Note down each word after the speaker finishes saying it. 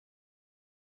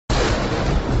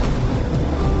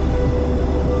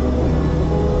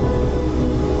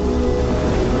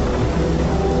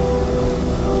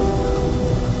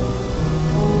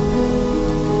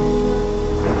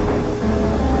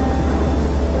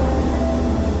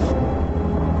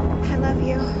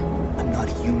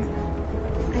human.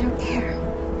 I don't care.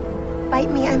 Bite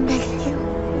me, I'm begging you.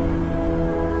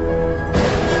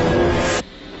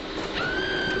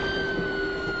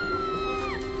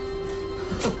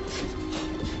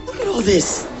 Look at all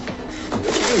this.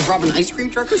 You rob an ice cream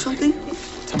truck or something?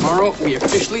 Tomorrow, we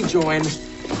officially join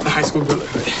the high school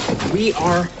brotherhood. We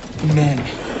are men.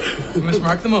 We must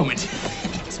mark the moment.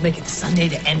 Let's make it Sunday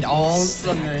to end all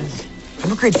Sundays.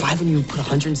 Remember grade 5 when you put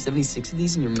 176 of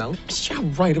these in your mouth? Yeah,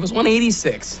 right. It was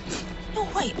 186. No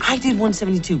way. I did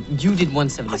 172. You did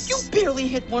 176. You barely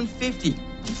hit 150.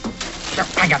 Here,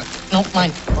 I got it. No,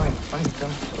 mine. Fine, go.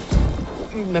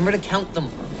 Remember to count them.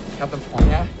 Got them.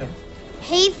 Yeah.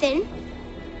 Haven,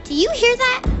 do you hear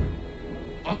that?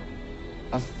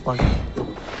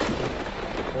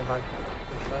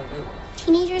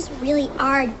 Teenagers really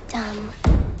are dumb.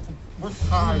 We're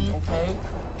fine, okay?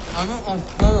 I'm not on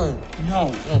phone.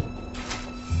 No.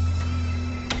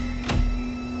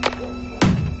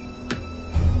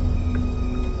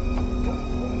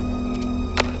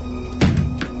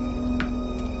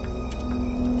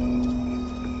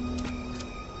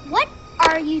 What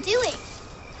are you doing?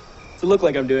 What's it look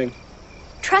like I'm doing?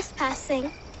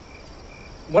 Trespassing.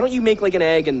 Why don't you make like an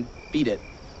egg and beat it?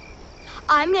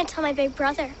 I'm gonna tell my big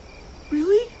brother.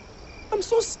 Really? I'm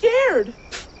so scared.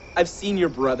 I've seen your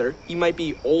brother. He might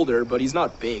be older, but he's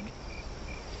not big.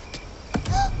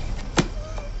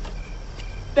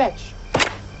 Fetch.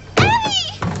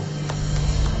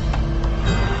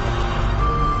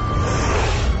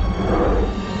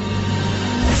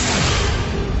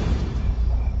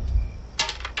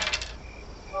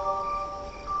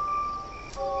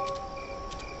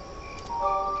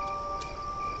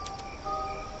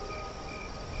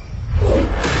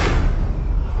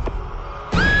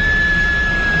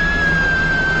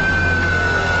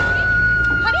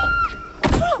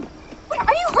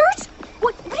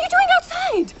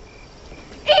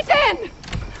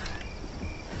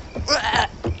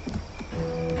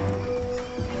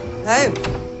 Hey,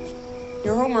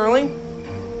 you're home early?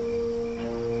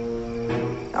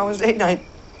 How was date night?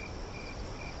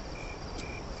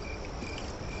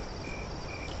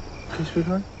 Hey,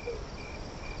 sweetheart.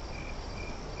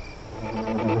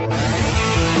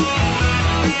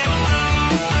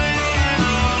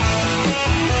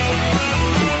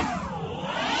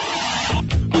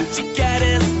 What you get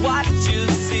is what you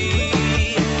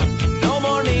see. No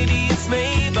more needs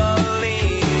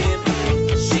Maybelline.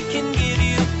 She can give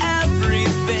you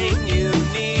everything you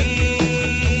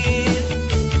need.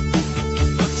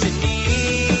 What you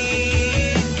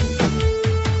need.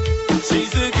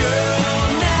 She's the girl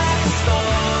next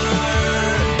door.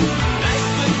 Nice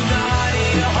but naughty,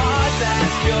 a heart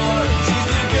that's pure. She's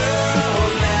the girl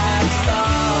next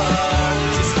door.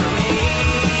 Just for me.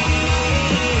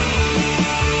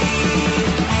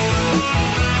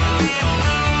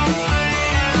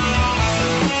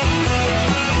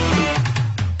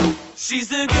 She's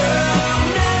the girl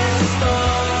next door.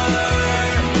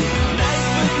 Nice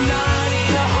but naughty,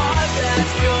 a heart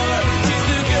that's pure. She's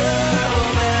the girl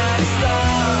next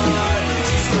door.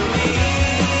 She's for me.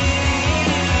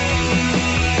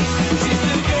 She's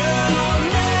the girl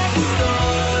next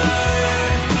door.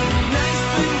 Nice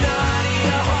but naughty,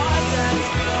 a heart that's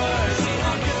pure. She's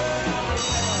the girl.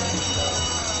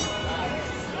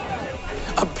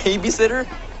 A babysitter?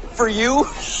 For you?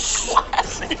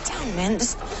 Sit down, man.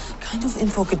 This kind of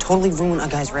info could totally ruin a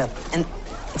guy's rep. And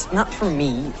it's not for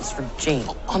me, it's for Jane.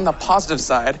 On the positive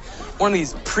side, one of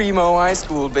these primo high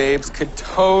school babes could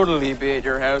totally be at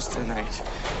your house tonight.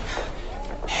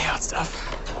 Hey, hot stuff.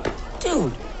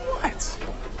 Dude, What?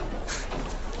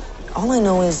 all I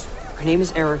know is her name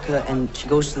is Erica and she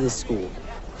goes to this school.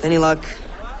 With any luck,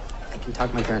 I can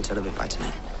talk my parents out of it by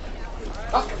tonight.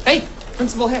 Oh, hey,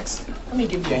 Principal Hicks. Let me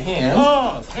give you a hand.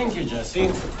 Oh, thank you, Jesse.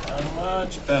 I'm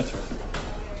much better.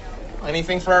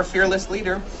 Anything for our fearless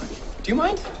leader. Do you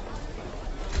mind?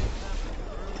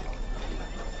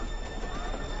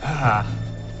 Ah,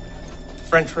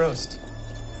 French roast.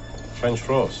 French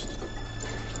roast.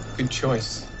 Good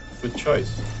choice. Good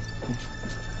choice.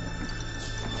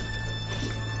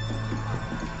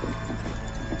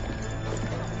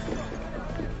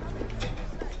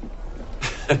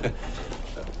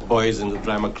 Boys in the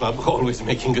drama club always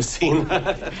making a scene.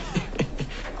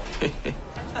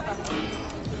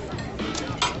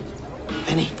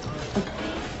 Penny,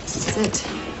 this is it.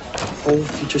 Our whole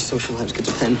future social lives could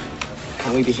depend on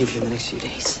how we behave here in the next few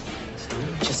days. So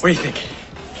just... What do you think?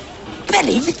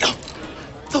 Penny!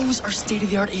 Those are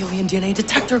state-of-the-art alien DNA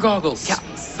detector goggles. Yeah.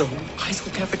 So, high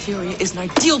school cafeteria is an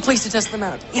ideal place to test them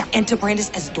out. Yeah, and to brand us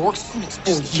as dorks for the next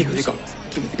 4 years. Give me the goggles.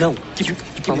 No. You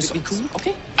promise to be cool?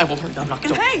 Okay, I will learn. I'm not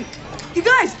gonna... Hey! You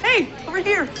guys, hey, over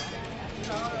here.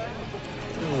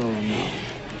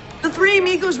 The three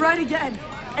amigos ride again.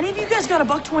 Any of you guys got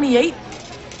 $1.28?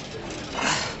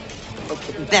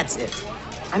 Okay, that's it.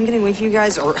 I'm getting away from you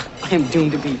guys, or I am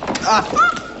doomed to be.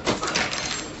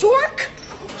 Dork!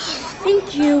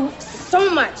 Thank you so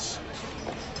much.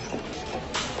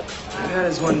 That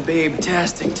is one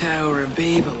babe-tastic tower of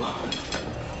Babylon.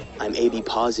 I'm AB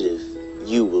positive.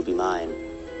 You will be mine.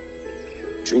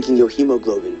 Drinking your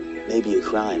hemoglobin may be a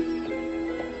crime,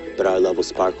 but our love will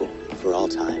sparkle for all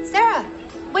time. Sarah,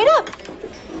 wait up.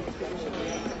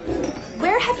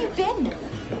 Where have you been?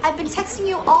 I've been texting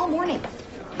you all morning.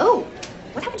 Oh,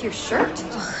 what happened to your shirt?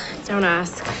 Don't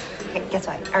ask. Okay, guess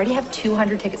what? I already have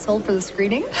 200 tickets sold for the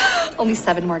screening. Only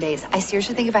 7 more days. I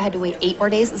seriously think if I had to wait 8 more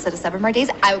days instead of 7 more days,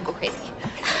 I would go crazy.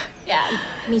 Yeah,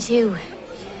 me too.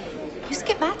 You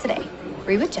skipped math today.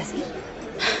 Were you with Jesse?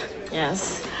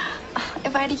 Yes.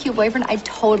 If I had a cute boyfriend, I'd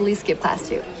totally skip class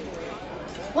too.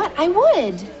 What? I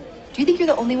would. Do you think you're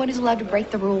the only one who's allowed to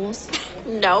break the rules?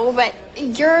 No, but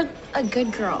you're a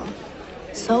good girl.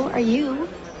 So are you.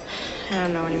 I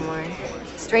don't know anymore.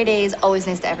 Straight A's, always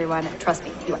nice to everyone. Trust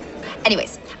me, you are.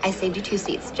 Anyways, I saved you 2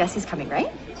 seats. Jesse's coming,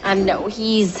 right? No,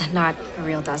 he's not a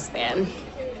real Dusk fan.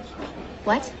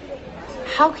 What?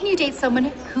 How can you date someone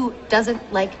who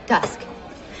doesn't like Dusk?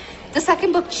 The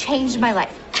second book changed my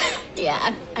life.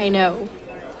 Yeah, I know.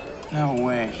 No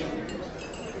way.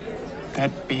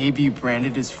 That baby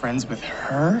Brandon is friends with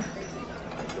her?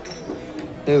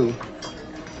 Who?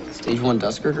 Stage 1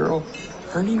 Dusker girl?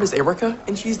 Her name is Erica,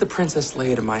 and she's the Princess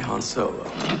Leia to my Han Solo.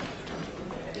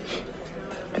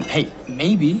 And hey,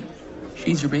 maybe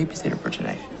she's your babysitter for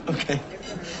tonight. Okay.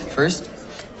 First,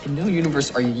 in no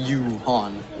universe are you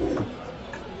Han.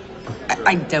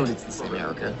 I doubt it's the same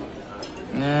Erica.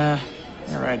 Nah,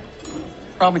 you're right.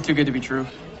 Probably too good to be true.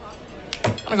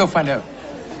 I'm gonna go find out.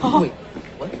 Oh, wait,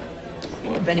 what?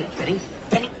 Oh, Benny.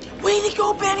 Way to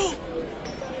go, Benny!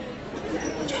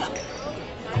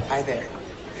 Hi there.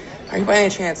 Are you by any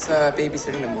chance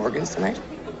babysitting the Morgans tonight?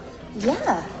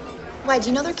 Yeah. Why, do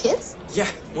you know their kids? Yeah,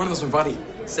 one of them's my buddy.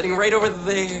 Sitting right over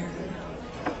there.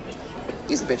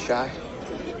 He's a bit shy.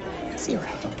 See you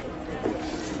around.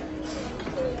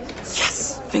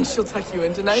 Yes! Think she'll tuck you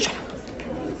in tonight?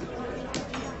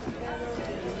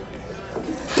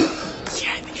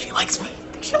 Yeah, I think she likes me.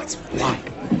 Why?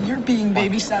 You're being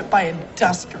babysat by a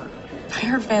Dusker. I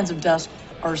heard fans of Dusk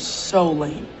are so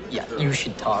lame. Yeah, you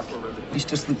should talk. We used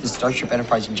to sleep with Starship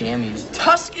Enterprise jammies.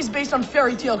 Dusk is based on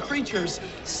fairy tale creatures.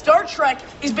 Star Trek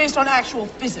is based on actual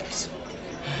physics.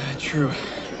 True.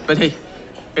 But hey,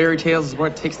 fairy tales is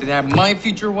what it takes to have my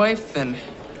future wife, then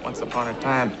once upon a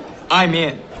time, I'm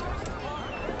in.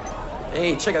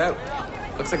 Hey, check it out.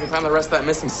 Looks like we found the rest of that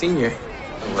missing senior.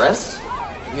 The rest?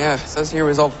 Yeah, it says here he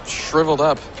was all shriveled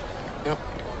up. You know,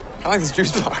 I like this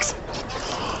juice box.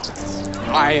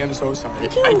 I am so sorry.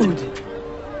 Dude.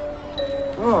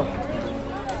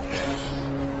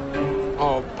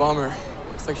 Oh, bummer.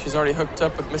 Looks like she's already hooked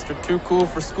up with Mr. Too Cool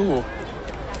for School.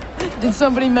 Did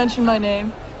somebody mention my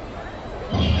name?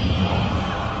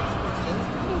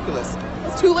 Ridiculous.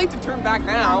 It's too late to turn back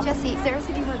now. Jesse, Sarah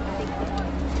said you were nothing.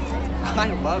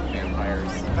 I love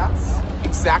vampires. That's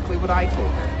exactly what I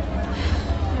told her.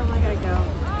 No, I gotta go.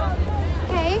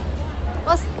 Okay.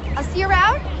 Well, I'll see you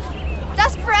around.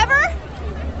 Dusk forever?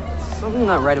 Something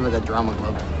not right about that drama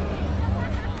club.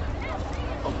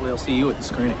 Hopefully I'll see you at the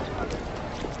screening.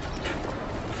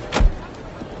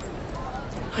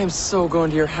 I'm so going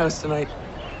to your house tonight.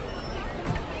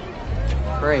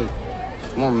 Great.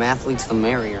 The more mathletes, the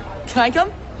merrier. Can I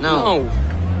come? No.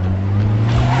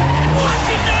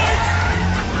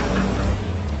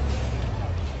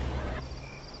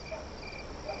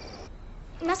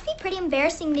 It must be pretty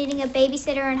embarrassing needing a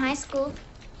babysitter in high school.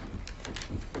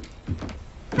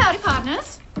 Howdy,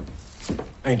 partners.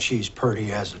 Ain't she as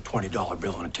pretty as a $20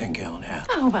 bill and a 10-gallon hat?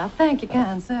 Oh, well, thank you,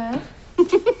 kind sir.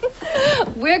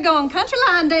 We're going country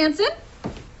line dancing.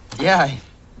 Yeah, I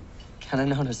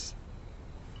kind of noticed.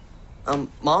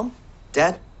 Mom?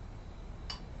 Dad?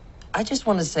 I just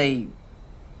want to say,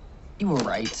 you were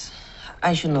right.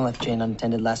 I shouldn't have left Jane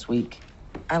unattended last week.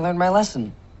 I learned my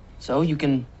lesson. So you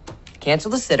can cancel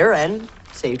the sitter and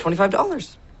save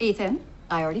 $25. Ethan,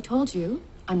 I already told you,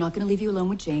 I'm not going to leave you alone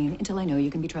with Jane until I know you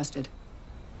can be trusted.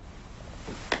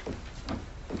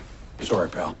 Sorry,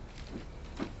 pal.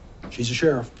 She's a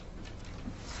sheriff.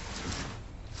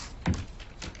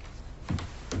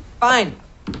 Fine.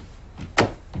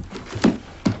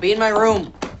 Be in my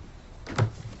room.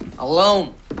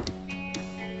 Alone.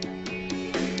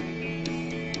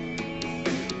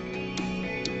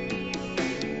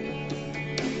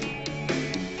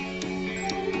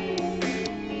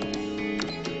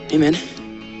 Hey, man.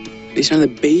 They signed the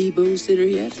babysitter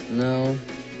yet? No.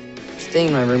 Staying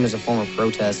in my room is a form of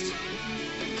protest.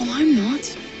 Well, I'm not.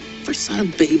 First sign of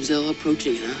Babezilla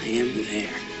approaching, and I am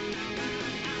there.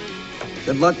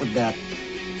 Good luck with that.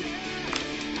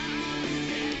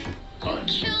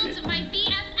 Killed my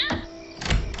BFF.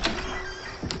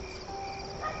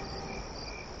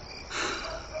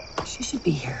 She should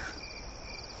be here.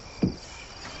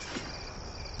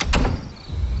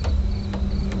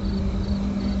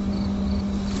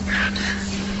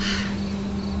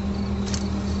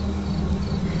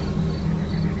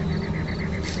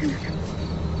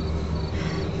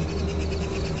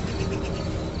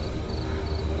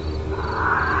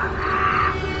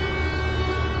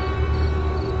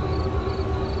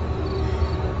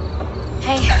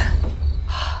 Hey.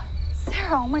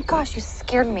 Sarah, oh my gosh, you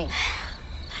scared me.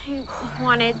 I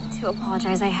wanted to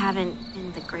apologize. I haven't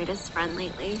been the greatest friend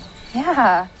lately.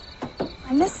 Yeah.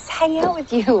 I miss hanging out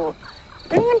with you. You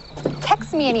don't even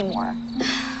text me anymore.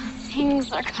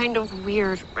 Things are kind of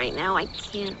weird right now. I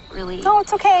can't really... No,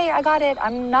 it's okay. I got it.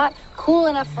 I'm not cool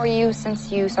enough for you since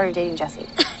you started dating Jesse.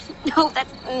 No,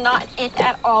 that's not it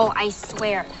at all, I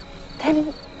swear.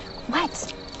 Then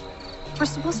what? We're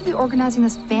supposed to be organizing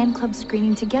this fan club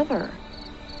screening together.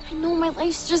 I know my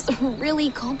life's just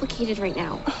really complicated right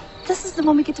now. This is the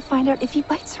moment we get to find out if he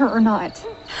bites her or not.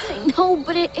 I know,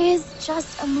 but it is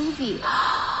just a movie.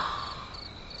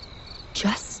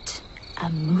 Just a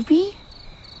movie?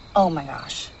 Oh my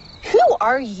gosh. Who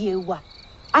are you?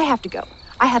 I have to go.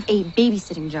 I have a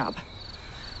babysitting job.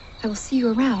 I will see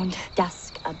you around,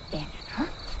 Dusk Abandoner.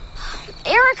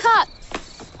 Erica!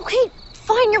 Okay,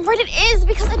 fine, you're right, it is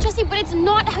because of Jesse, but it's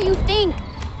not how you think.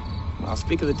 Well,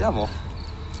 speak of the devil.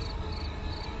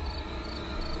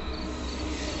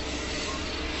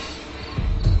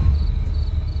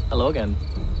 Hello again.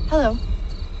 Hello.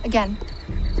 Again.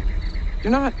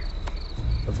 You're not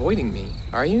avoiding me,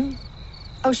 are you?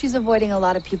 Oh, she's avoiding a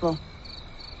lot of people.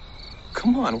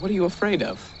 Come on, what are you afraid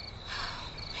of?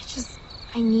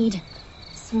 I need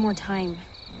some more time.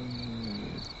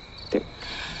 Tick,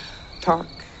 tock.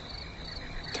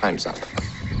 Time's up.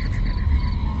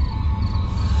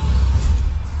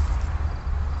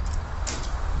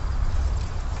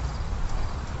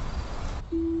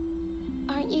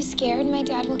 Aren't you scared my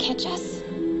dad will catch us?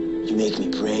 You make me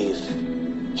brave.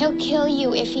 He'll kill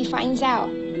you if he finds out.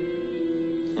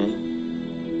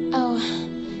 Oh,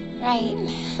 right.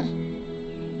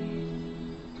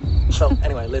 So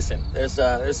anyway, listen. There's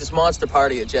this monster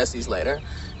party at Jesse's later,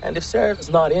 and if Sarah's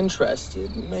not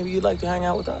interested, maybe you'd like to hang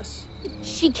out with us.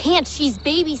 She can't, she's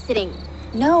babysitting.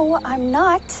 No, I'm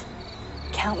not.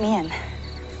 Count me in.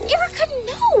 Erica,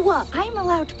 no! I'm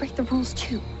allowed to break the rules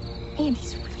too. And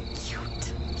he's really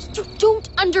cute. You don't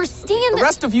understand. The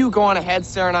rest of you go on ahead.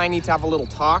 Sarah and I need to have a little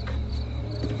talk.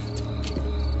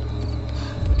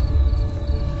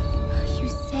 You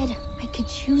said I could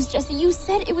choose, Jesse. You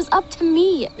said it was up to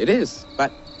me. It is,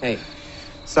 but hey,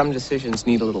 some decisions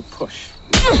need a little push.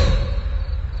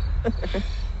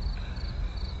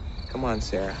 Come on,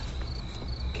 Sarah.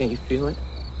 Can't you feel it?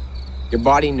 Your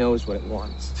body knows what it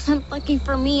wants. Lucky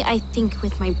for me, I think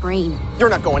with my brain. You're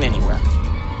not going anywhere.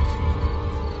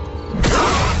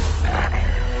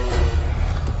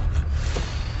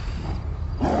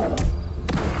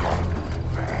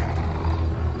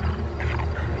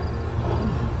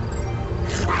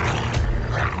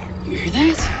 You hear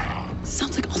that?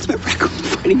 Sounds like ultimate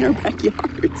raccoons fighting in our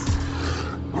backyards.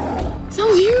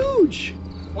 Sounds huge.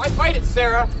 Why fight it,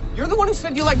 Sarah? You're the one who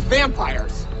said you like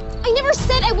vampires. I never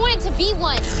said I wanted to be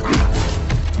one.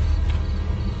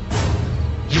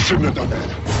 You shouldn't have done that.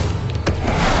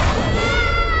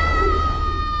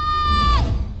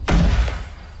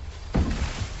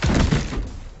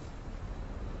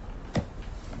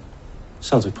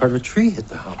 Sounds like part of a tree hit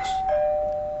the house.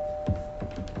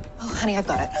 Oh, honey, I've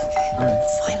got it. All right.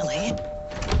 Finally.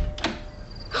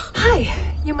 Hi,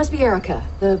 you must be Erica,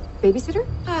 the babysitter?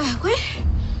 What?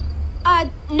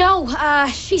 No,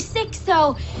 she's sick,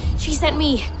 so she sent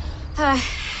me.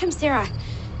 I'm Sarah.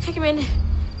 Can I come in,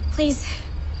 please?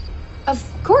 Of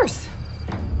course.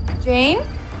 Jane,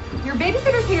 your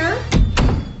babysitter's here.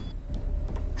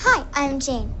 Hi, I'm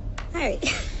Jane. Hi.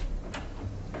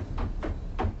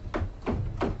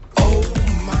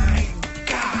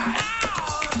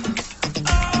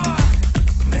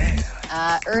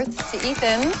 Earth to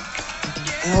Ethan.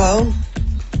 Hello?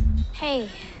 Hey,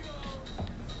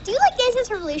 Do you like Dance Dance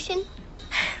Revolution?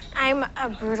 I'm a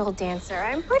brutal dancer.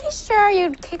 I'm pretty sure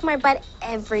you'd kick my butt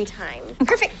every time.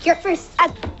 Perfect. You're up first.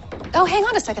 Oh, hang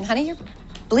on a second, honey. You're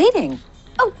bleeding.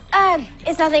 Oh,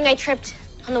 it's nothing. I tripped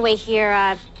on the way here.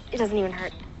 It doesn't even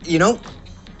hurt. You know,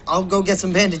 I'll go get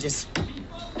some bandages.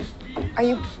 Are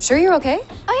you sure you're okay?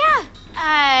 Oh,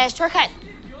 yeah. Shortcut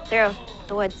through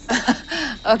the woods.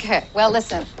 Okay, well,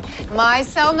 listen. My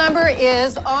cell number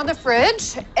is on the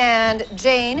fridge, and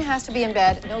Jane has to be in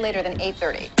bed no later than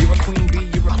 8:30. You're a queen bee,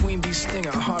 you're a queen bee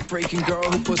stinger. Heartbreaking girl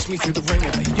who puts me through the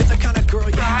ringer. You're the kind of girl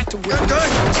you have to win.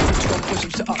 12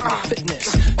 push-ups to up my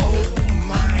fitness. Oh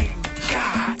my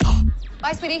God.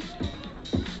 Bye, sweetie.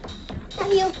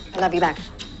 Love you. I love you back.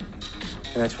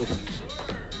 Good night, sweetie.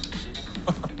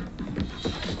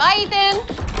 Bye, Ethan.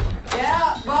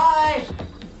 Yeah, bye.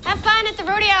 Have fun at the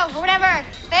rodeo or whatever.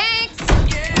 Thanks.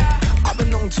 I've been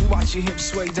known to watch your hips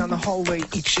sway down the hallway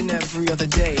each and every other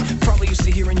day. Probably used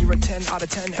to hearing you're a 10 out of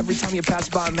 10 every time you pass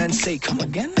by. Men say, come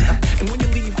again? And when you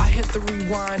leave, I hit the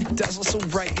rewind. Dazzle so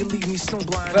bright, you leave me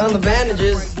snowblind. Found the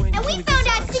bandages. And we found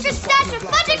out secret stash of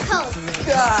budget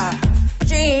codes.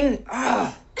 Jane.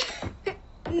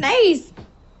 Nice.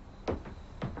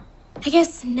 I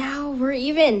guess now we're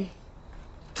even.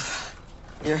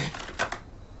 You're...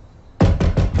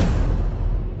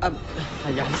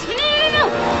 Hi, guys. No.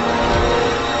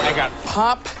 I got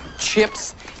pop,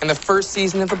 chips, and the first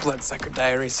season of the Bloodsucker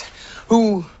Diaries.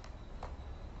 Who?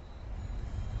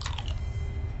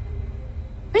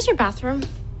 Where's your bathroom?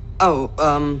 Oh,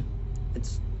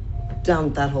 it's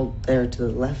down that hole there to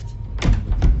the left.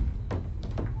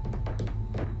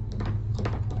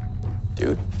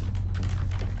 Dude.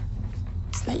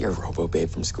 Isn't that your robo-babe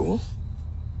from school?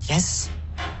 Yes.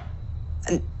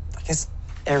 And I guess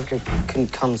Erica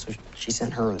couldn't come, so she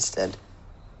sent her instead.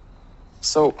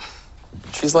 So,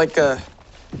 she's like a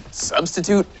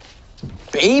substitute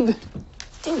babe?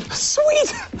 Dude.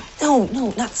 Sweet! No,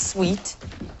 not sweet.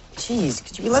 Jeez,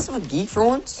 could you be less of a geek for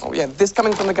once? Oh, yeah, this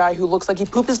coming from the guy who looks like he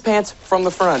pooped his pants from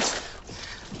the front.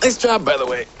 Nice job, by the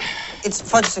way. It's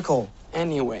fudgesicle.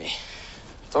 Anyway,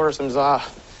 let's order some za. I'm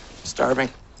starving.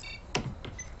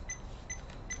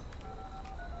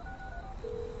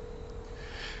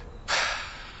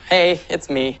 Hey, it's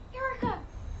me. Erica,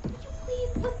 would you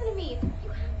please listen to me? You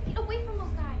have to get away from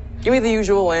those guys. Give me the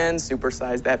usual and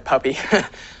supersize that puppy.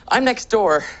 I'm next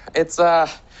door. It's,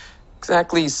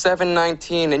 exactly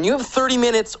 7:19, and you have 30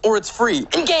 minutes or it's free.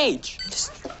 Engage!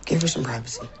 Just give her some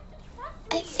privacy.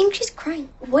 I think she's crying.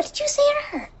 What did you say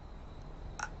to her?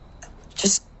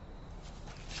 Just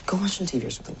go watch some TV or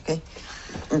something, okay?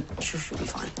 I'm sure she'll be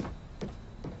fine.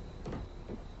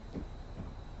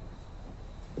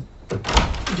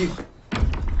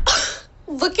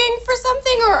 Looking for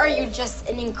something, or are you just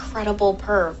an incredible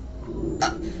perv?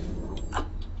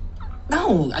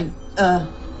 No,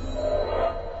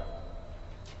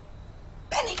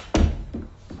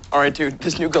 All right, dude,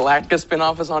 this new Galactica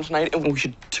spinoff is on tonight, and we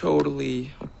should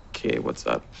totally... Okay, what's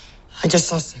up? I just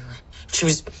saw Sarah. She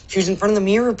was in front of the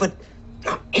mirror, but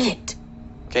not in it.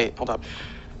 Okay, hold up.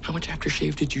 How much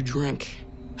aftershave did you drink?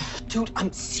 Dude,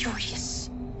 I'm serious.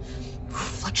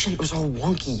 Reflection was all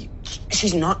wonky.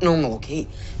 She's not normal, okay?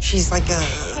 She's like a...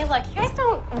 Hey, look, you guys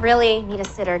don't really need a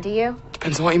sitter, do you?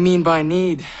 Depends on what you mean by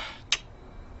need.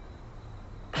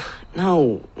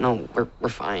 No, we're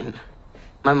fine.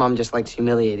 My mom just likes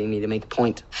humiliating me to make a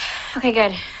point. Okay,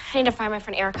 good. I need to find my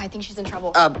friend Erica. I think she's in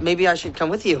trouble. Maybe I should come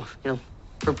with you,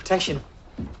 for protection.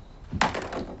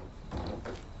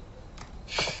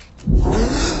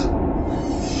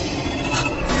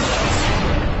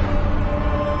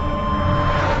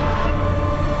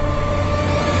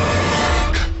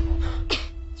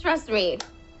 Trust me,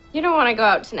 you don't want to go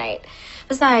out tonight.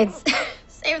 Besides,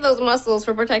 save those muscles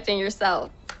for protecting yourself.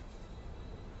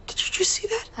 Did you just see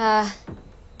that?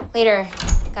 Later,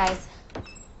 guys.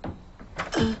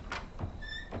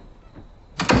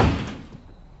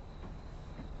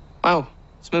 Wow,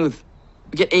 smooth.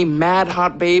 We get a mad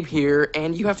hot babe here,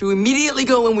 and you have to immediately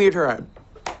go and weird her out.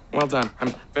 Well done.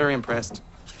 I'm very impressed.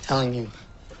 I'm telling you,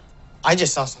 I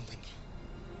just saw something.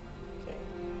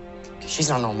 She's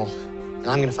not normal, and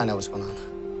I'm gonna find out what's going on.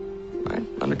 All right,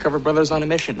 undercover brothers on a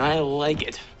mission. I like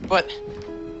it. But,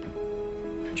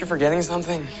 aren't you forgetting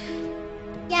something?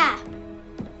 Yeah.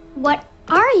 What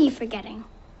are you forgetting?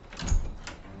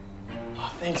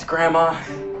 Oh, thanks, Grandma.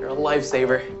 You're a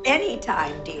lifesaver.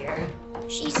 Anytime, dear.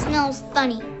 She smells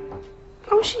funny.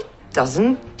 Oh, she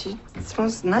doesn't. She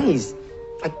smells nice.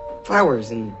 Like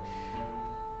flowers and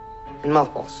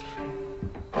mothballs.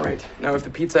 All right, now if the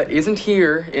pizza isn't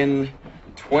here in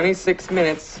 26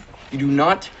 minutes, you do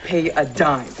not pay a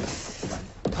dime.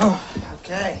 Oh,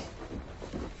 okay.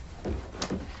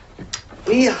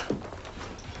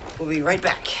 We'll be right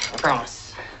back, I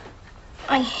promise.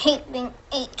 I hate being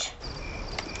ate.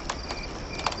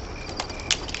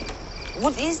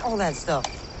 What is all that stuff?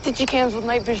 Digicams with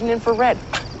night vision infrared.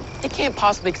 You can't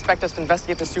possibly expect us to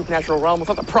investigate the supernatural realm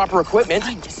without the proper equipment.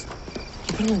 Fine, just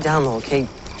keep him down low, okay?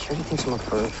 Sure he thinks I'm a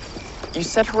perv. You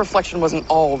said her reflection wasn't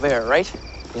all there, right?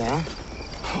 Yeah?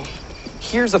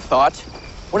 Here's a thought.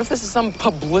 What if this is some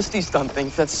publicity stunt thing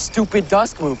for that stupid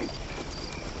Dusk movie?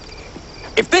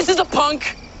 If this is a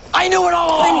punk, I knew it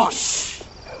all along! Oh, shh!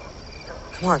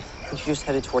 Come on, we just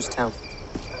headed towards town.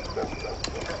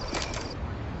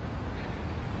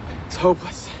 It's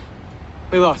hopeless.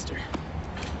 We lost her.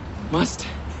 Must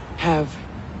have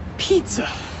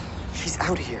pizza. She's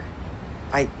out here.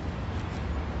 I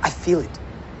feel it.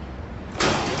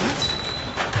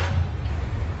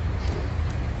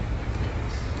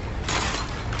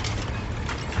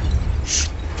 Shh.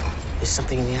 There's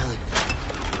something in the alley.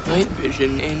 Night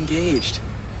vision engaged.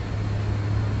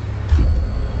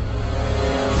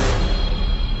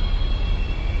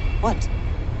 What?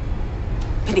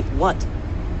 Benny, what?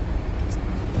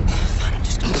 Fine, I'm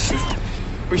just gonna see.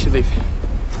 We should leave.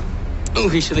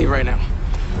 We should leave right now.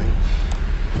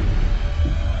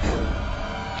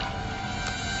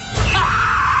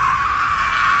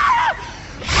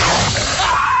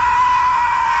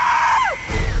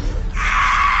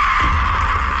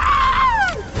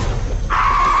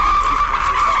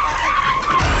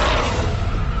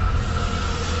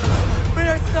 We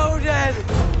are so dead.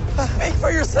 Think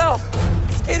for yourself.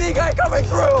 Skinny guy coming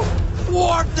through.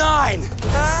 Warp 9.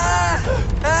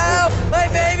 Help! My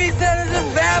babysitter's a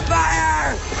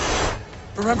vampire.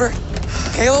 Remember,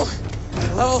 Halo,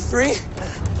 level 3,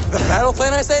 the battle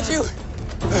plan I sent you.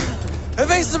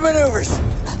 Evasive maneuvers.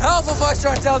 Alpha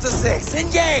Foxtrot Delta 6.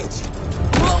 Engage.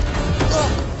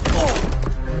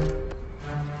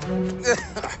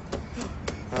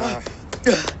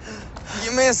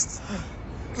 You missed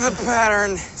the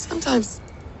pattern. Sometimes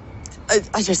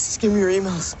I just skim your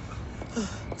emails.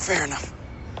 Fair enough.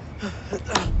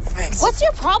 Thanks. What's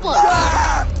your problem?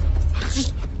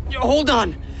 Just hold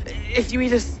on. If you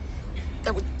eat us,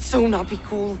 that would so not be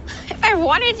cool. If I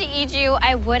wanted to eat you,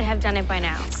 I would have done it by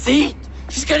now. See?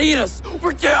 She's gonna eat us.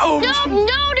 We're down. No,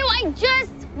 I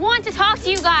just want to talk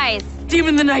to you guys.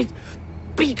 Demon the night,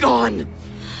 be gone.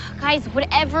 Guys,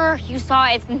 whatever you saw,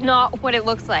 it's not what it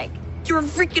looks like. You're a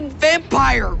freaking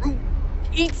vampire who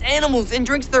eats animals and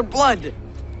drinks their blood.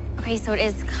 Okay, so it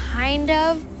is kind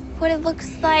of what it looks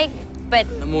like, but...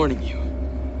 I'm warning you.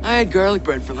 I had garlic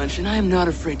bread for lunch, and I am not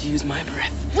afraid to use my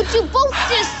breath. Would you both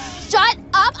just shut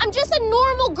up? I'm just a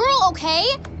normal girl,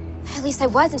 okay? At least I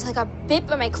was until I got bit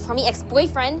by my crummy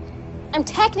ex-boyfriend. I'm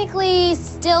technically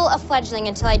still a fledgling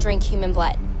until I drink human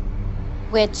blood,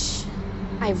 which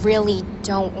I really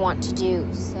don't want to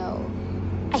do, so...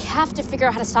 I have to figure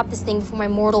out how to stop this thing before my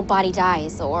mortal body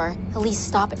dies, or at least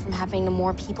stop it from happening to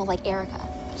more people like Erica.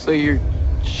 So you're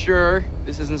sure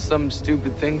this isn't some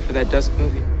stupid thing for that Dusk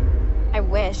movie? I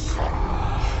wish.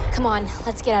 Come on,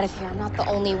 let's get out of here. I'm not the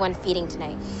only one feeding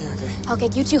tonight. Yeah, okay. I'll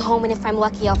get you two home, and if I'm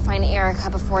lucky, I'll find Erica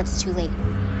before it's too late.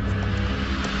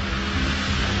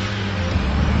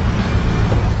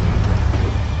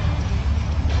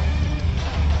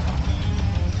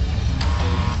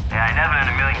 Yeah, I never in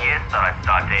a million years thought I'd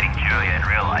start dating Julia in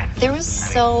real life. There was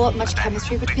so much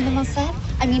chemistry between them on set.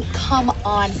 I mean, come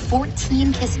on,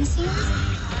 14 kissing scenes?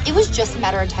 It was just a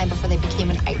matter of time before they became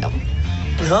an item.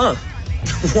 Huh.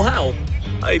 Wow.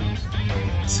 I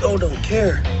so don't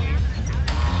care.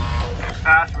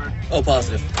 Password. Oh,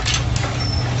 positive.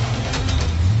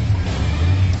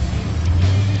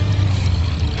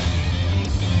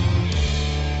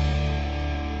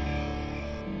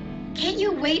 Can't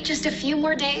you wait just a few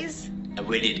more days? I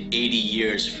waited 80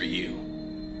 years for you.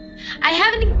 I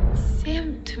have an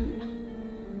exam tomorrow.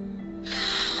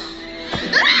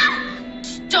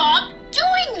 Stop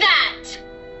doing that!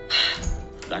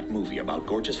 That movie about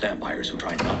gorgeous vampires who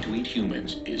try not to eat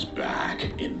humans is back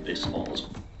in this mall's.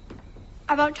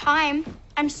 About time.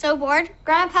 I'm so bored.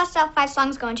 Grandma passed out 5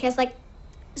 songs ago and she has like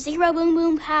 0 boom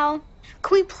boom pow.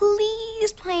 Can we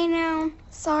please play now?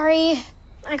 Sorry,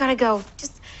 I gotta go.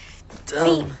 Just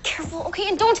be careful, okay?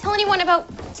 And don't tell anyone about,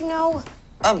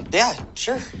 Yeah,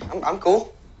 sure. I'm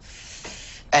cool.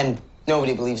 And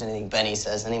nobody believes anything Benny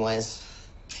says anyways.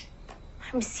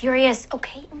 I'm serious,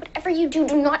 okay? And whatever you do,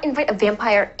 do not invite a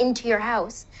vampire into your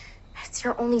house. It's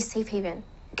your only safe haven.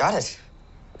 Got it.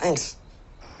 Thanks.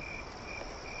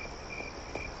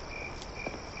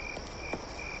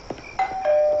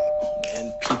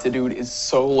 Man, Pizza Dude is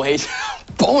so late.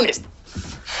 Bonus!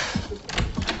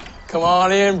 Come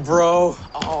on in, bro.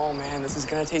 Oh, man, this is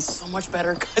gonna taste so much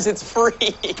better because it's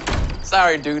free.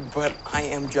 Sorry, dude, but I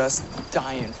am just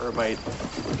dying for a bite.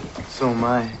 So am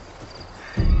I.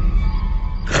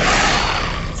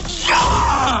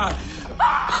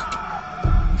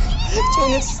 to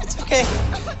him. It's okay.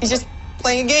 He's just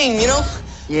playing a game, you know?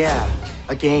 Yeah,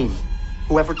 a game.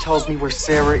 Whoever tells me where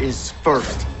Sarah is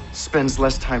first spends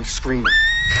less time screaming.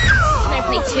 Can I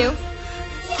play too?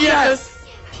 Yes!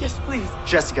 Yes, please.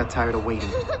 Jesse got tired of waiting,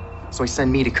 so he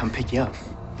sent me to come pick you up.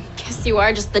 Guess you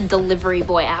are just the delivery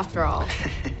boy after all.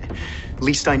 At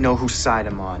least I know whose side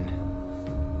I'm on.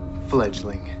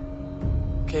 Fledgling.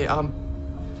 Okay, can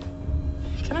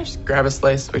I just grab a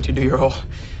slice so you do your whole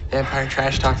vampire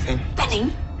trash talk thing?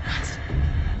 Benny?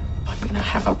 I'm gonna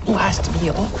have a blast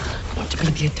meal. I want to be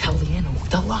the Italiano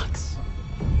deluxe.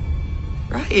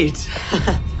 Right.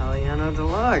 Italiano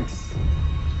deluxe.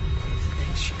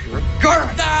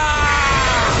 Garbage!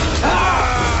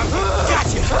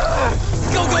 Gotcha!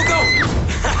 Go, go, go!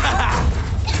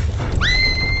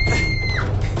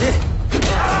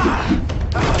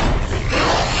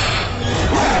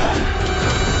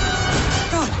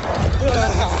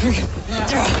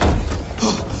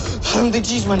 I don't think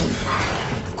she's winning.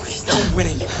 She's not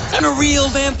winning. I'm a real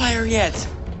vampire yet.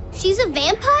 She's a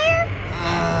vampire?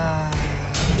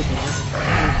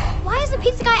 Why is the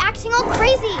pizza guy acting all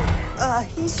crazy?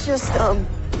 He's just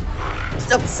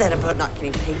upset about not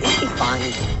getting paid. It'll be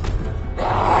fine.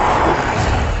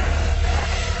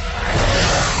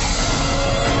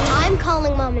 I'm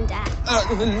calling Mom and Dad.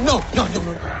 No,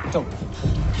 don't.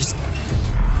 Just,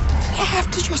 you have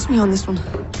to trust me on this one.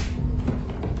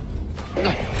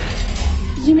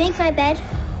 You make my bed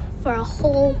for a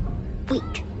whole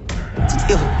week. It's a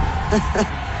deal.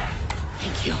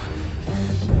 Thank you.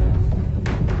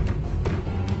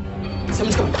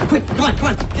 Someone's coming. Quick, come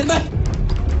on. Get him back.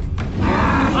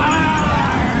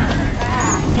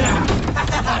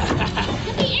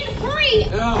 Let me in, hurry!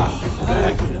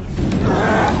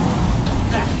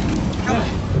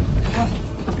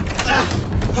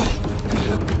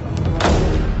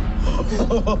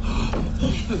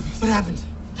 What happened?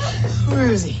 Where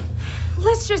is he?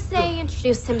 Let's just say you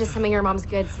introduced him to some of your mom's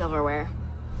good silverware.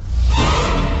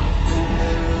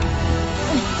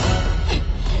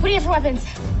 What do you have for weapons?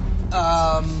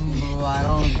 I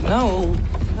don't know.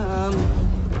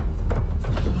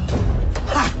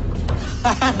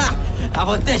 How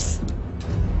about this?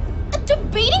 A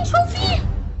debating trophy?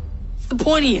 The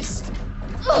pointiest.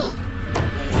 Ugh.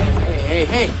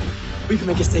 Hey. We can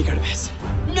make a steak out of this.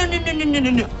 No.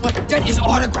 What? That is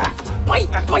autographed. By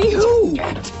who?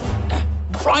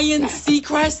 Brian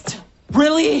Seacrest?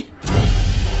 Really?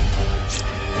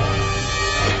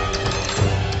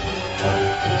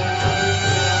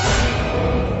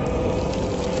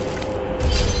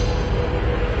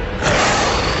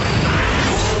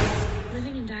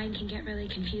 Living and dying can get really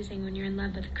confusing when you're in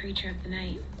love with a creature of the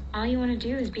night. All you want to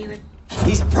do is be with...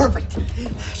 He's perfect.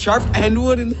 Sharp and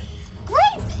wooden.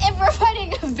 Great! If we're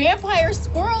fighting vampire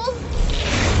squirrels.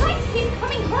 Right, he's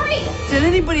coming, hurry! Did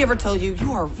anybody ever tell you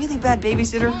you are a really bad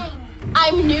babysitter?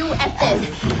 I'm new at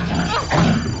this.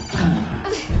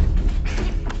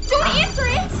 Don't answer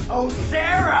it! Oh,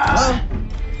 Sarah!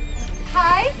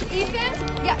 Hi, Ethan.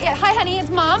 Yeah. Hi, honey. It's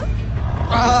Mom.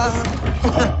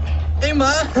 Hey,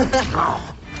 Ma.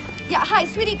 Yeah. Hi,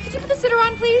 sweetie. Could you put the sitter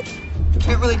on, please?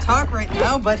 Can't really talk right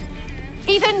now, but...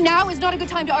 Ethan, now is not a good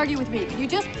time to argue with me. Can you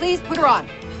just please put her on?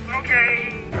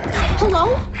 Okay.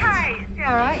 Hello? Hi.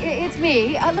 Sarah, it's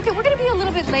me. Look, we're going to be a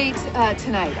little bit late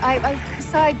tonight. I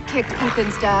side-kicked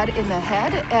Ethan's dad in the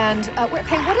head, and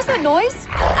hey, what is that noise?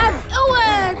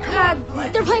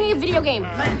 They're playing a video game.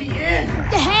 Let me in.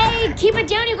 Hey, keep it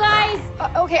down, you guys.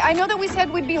 Okay, I know that we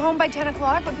said we'd be home by 10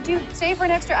 o'clock, but could you stay for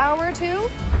an extra hour or two?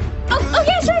 Oh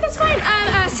yeah, sure, that's fine.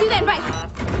 See you then, bye.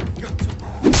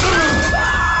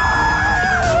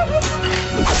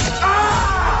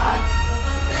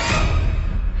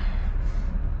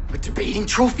 A debating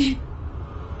trophy?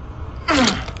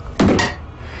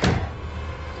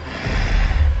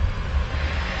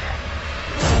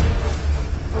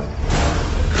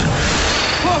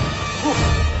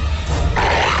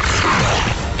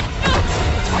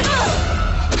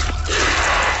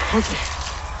 Okay.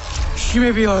 She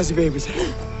may be a lousy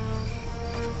babysitter,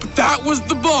 but that was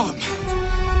the bomb.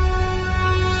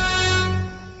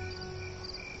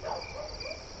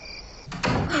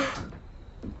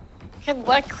 Good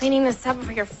luck cleaning this up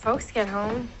before your folks get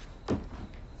home.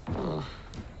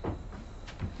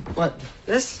 What?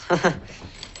 This?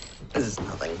 This is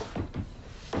nothing.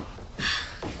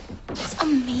 It's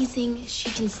amazing she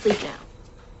can sleep now.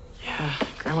 Yeah,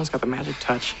 Grandma's got the magic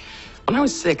touch. When I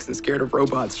was 6 and scared of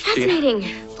robots, she... Fascinating.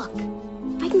 Look,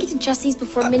 if I can get to Jesse's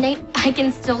before midnight, I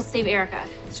can still save Erica.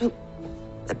 So,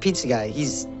 that pizza guy,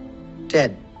 he's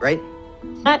dead, right?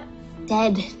 Not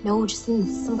dead. No, just in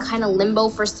some kind of limbo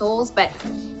for souls, but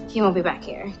he won't be back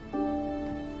here.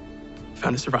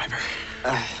 Found a survivor.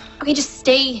 Okay, just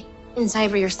stay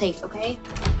inside where you're safe, okay?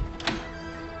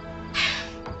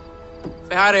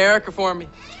 Say hi to Erica for me.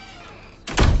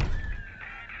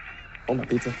 Hold my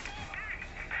pizza.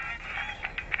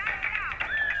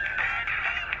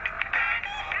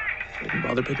 Didn't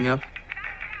bother picking up.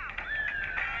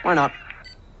 Why not?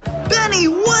 Benny,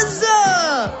 what's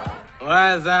up?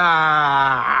 What's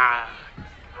up?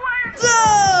 What's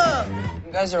up?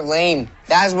 You guys are lame.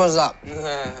 That's what's up.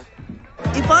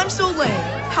 If I'm so lame,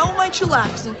 how am I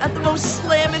chillaxing at the most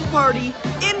slamming party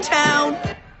in town?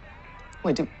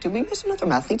 Wait, did we miss another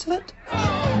Mathletes event?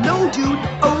 No, dude,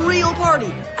 a real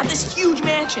party at this huge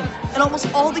mansion. And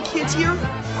almost all the kids here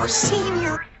are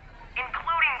senior.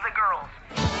 Including the girls.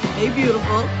 Hey,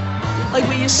 beautiful. Like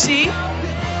what you see?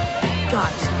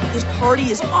 Guys, this party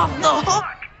is off the hook.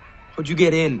 How'd you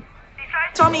get in?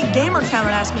 Tommy Gamertown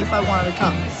asked me if I wanted to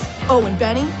come. Oh, and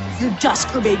Benny, your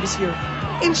Dusker baby's here.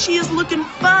 And she is looking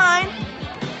fine.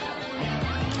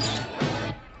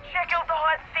 Check out the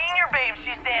hot senior babe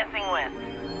she's dancing with.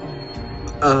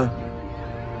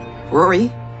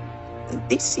 Rory,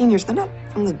 these seniors, they're not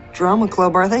from the drama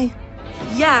club, are they?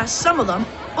 Yeah, some of them.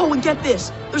 Oh, and get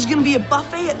this. There's gonna be a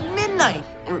buffet at midnight.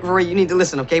 Rory, you need to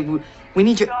listen, okay? We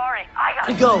need you. Sorry, I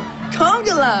gotta To go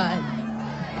conga line.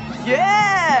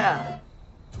 Yeah!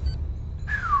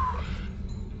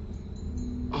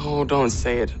 Oh, don't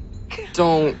say it.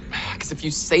 Don't. Because if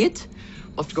you say it,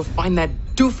 we'll have to go find that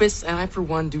doofus, and I, for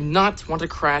one, do not want to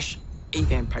crash a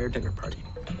vampire dinner party.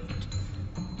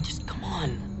 Just come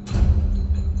on.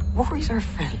 Rory's our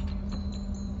friend.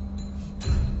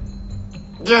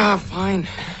 Yeah, fine.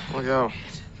 I'll go.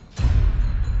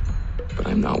 But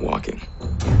I'm not walking.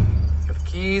 Got the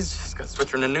keys, just got to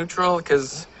switch her into neutral,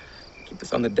 because keep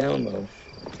this on the down low.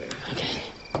 Okay.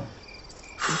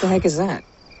 What the heck is that?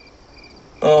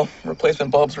 Oh, replacement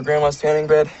bulbs for Grandma's tanning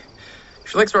bed.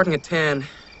 She likes rocking a tan.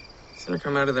 Seen her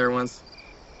come out of there once.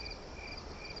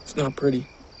 It's not pretty.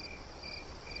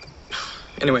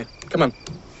 Anyway, come on.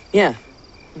 Yeah,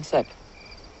 one sec.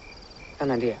 Got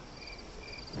an idea.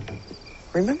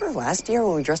 Remember last year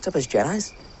when we dressed up as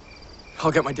Jedis?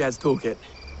 I'll get my dad's toolkit.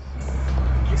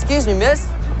 Excuse me, miss.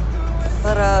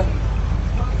 But,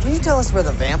 can you tell us where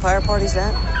the vampire party's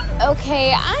at?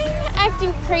 Okay, I'm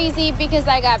acting crazy because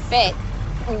I got bit.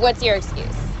 What's your excuse?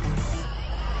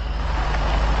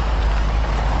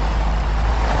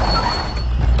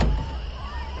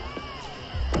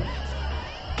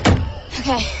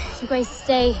 Okay, you guys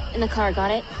stay in the car,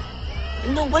 got it?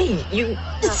 No, wait, you...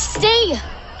 Stay!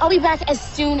 I'll be back as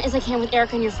soon as I can with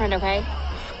Erica and your friend, okay?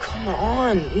 Come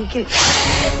on, you can...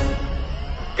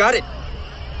 Got it.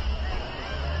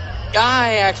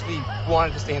 I actually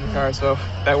wanted to stay in the car, so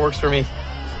that works for me.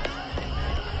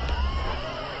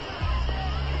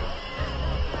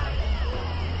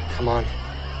 Come on.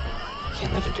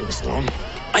 Can't let her do this alone.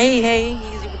 Hey,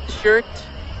 easy with the shirt.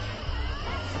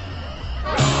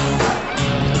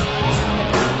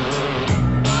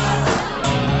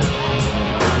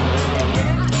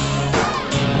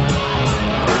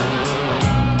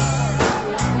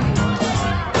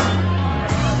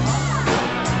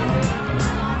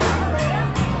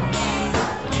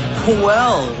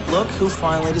 Well, look who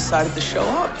finally decided to show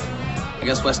up. I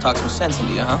guess Wes talked some sense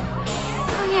into you, huh?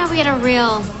 Oh yeah, we had a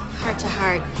real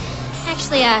heart-to-heart.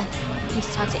 Actually, I need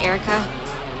to talk to Erica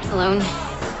alone.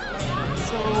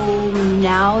 So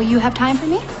now you have time for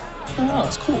me? No,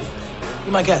 it's cool.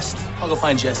 Be my guest. I'll go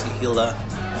find Jesse. He'll,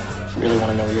 really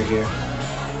want to know you're here.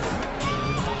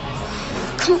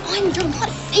 Come on, you're not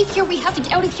safe here. We have to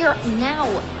get out of here now.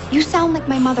 You sound like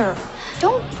my mother.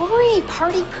 Don't worry,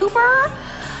 party pooper.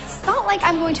 It's not like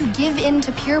I'm going to give in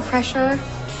to peer pressure.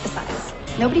 Besides,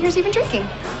 nobody here's even drinking.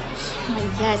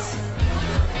 Oh, yes.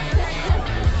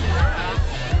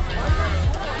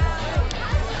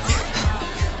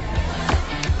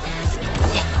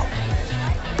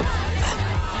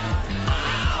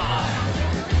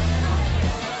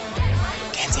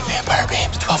 Dancing vampire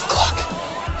babes, 12 o'clock.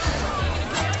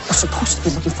 We're supposed to be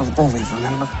looking for Rory,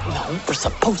 remember? No, we're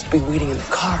supposed to be waiting in the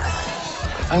car.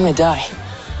 If I'm gonna die,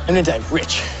 I'm gonna die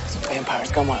rich. Some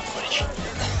vampires got wild footage.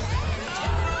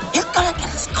 You're gonna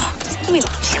get this car. Just give me the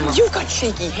camera. You've got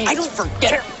shaky hands. I don't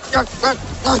forget it.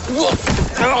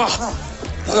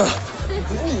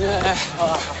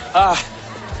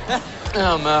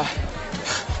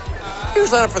 He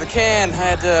was lined up for the can. I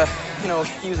had to,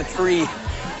 use a tree.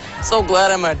 So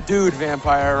glad I'm a dude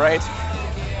vampire, right?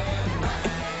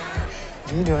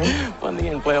 What are you doing? Fun to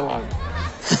get and play along.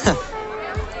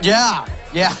 Yeah.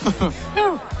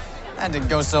 That didn't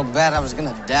go so bad I was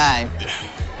gonna die.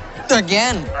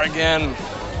 Again.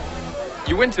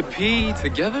 You went to pee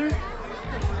together?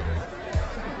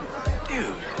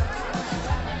 Dude.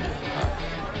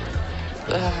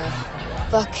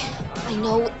 Look, I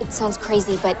know it sounds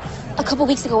crazy, but a couple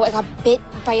weeks ago I got bit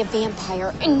by a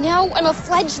vampire, and now I'm a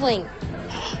fledgling.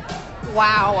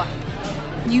 Wow.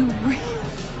 You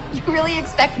really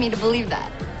expect me to believe that?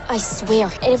 I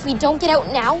swear. And if we don't get out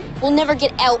now, we'll never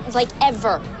get out, like,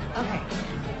 ever. Okay.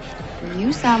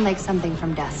 You sound like something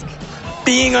from Dusk.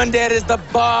 Being undead is the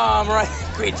bomb, right?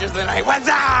 Creatures of the night. What's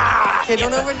up? Okay,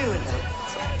 don't overdo it now.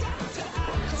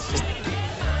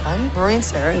 I'm Rory and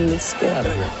Sarah, and let's get out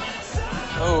of here.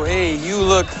 Oh, hey, you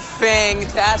look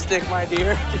fantastic, my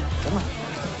dear. Come on.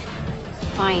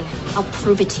 Fine. I'll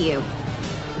prove it to you.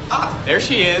 Ah, there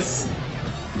she is.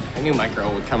 I knew my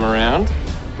girl would come around.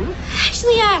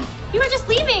 Actually, you were just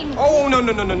leaving. Oh,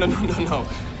 no.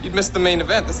 You'd missed the main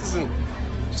event. This isn't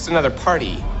just another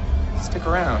party. Stick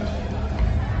around.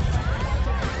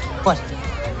 What?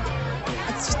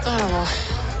 It's just, I don't know.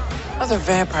 Other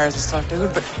vampires and stuff,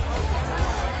 dude, but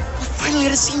we're finally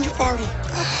at a senior party.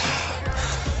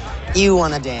 You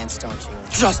want to dance, don't you?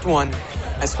 Just one,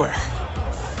 I swear.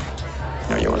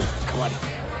 No, you want to? Come on.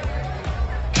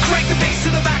 Crank the bass to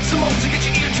the maximum to get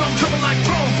your eardrum drumming like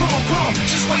boom, boom, boom.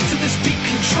 Just wait till this beat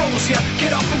controls ya.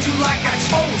 Get up and do like I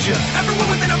told ya.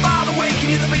 Everyone within a mile away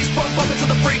can hear the bass bump up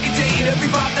until the break of day. And every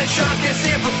vibe that shines gets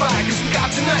amplified. Cause we got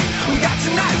tonight,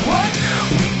 what?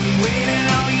 We've been waiting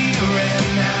all year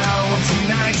and now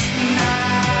tonight's the night.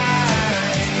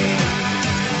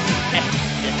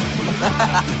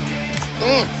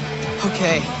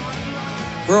 Okay.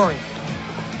 Rory.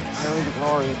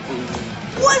 Rory, please.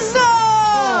 What's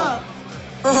up?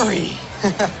 Rory.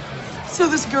 So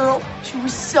this girl, she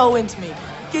was so into me.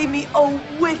 Gave me a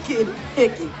wicked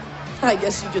hickey. I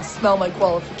guess you could smell my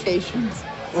qualifications.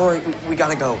 Rory, we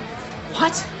gotta go.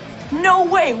 What? No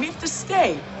way, we have to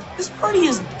stay. This party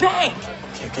is bank.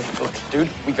 Okay, look, dude,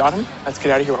 we got him. Let's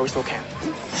get out of here while we still can.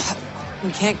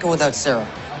 We can't go without Sarah.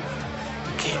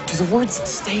 Okay, do the words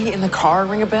stay in the car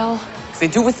ring a bell? Because they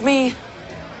do with me.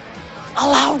 A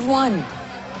loud one.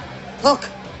 Look.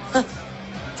 Huh.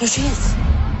 There she is.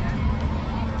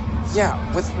 Yeah,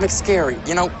 with McScary.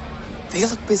 You know, they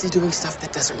look busy doing stuff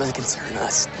that doesn't really concern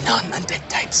us. Non-undead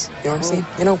types. You know what I'm saying?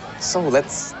 You know, so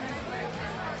let's...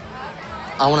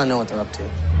 I want to know what they're up to.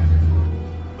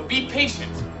 But be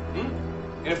patient.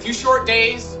 In a few short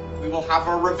days, we will have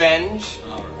our revenge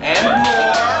and more.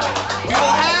 We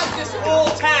will have this whole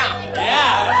town.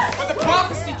 Yeah. But the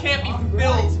prophecy can't be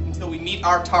fulfilled until we meet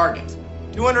our target.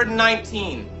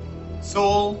 219.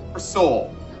 Soul for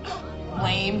soul.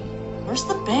 Lame. Where's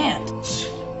the band?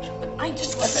 I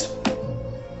just...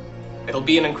 It'll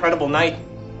be an incredible night.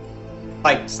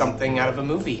 Like something out of a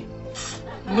movie.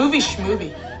 Movie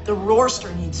schmovie. The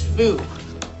roaster needs food.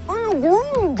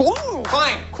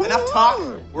 Fine. Enough talk.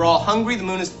 We're all hungry. The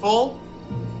moon is full.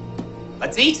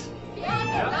 Let's eat.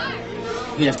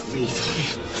 We have to leave.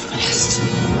 Fast.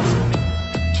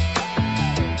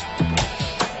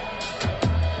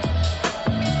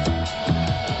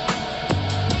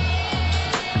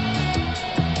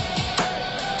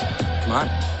 Come on.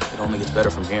 It only gets better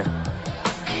from here.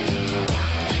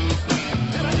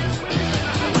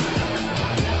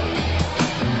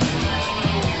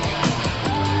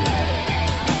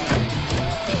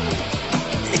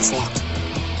 It's locked.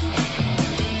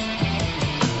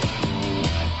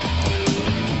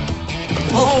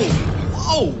 Whoa!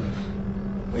 Whoa!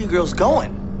 Where you girls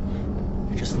going?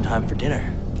 You're just in time for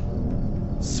dinner.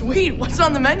 Sweet, what's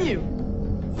on the menu?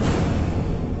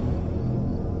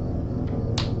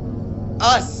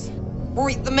 Us.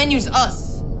 Rory, the menu's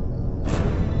us.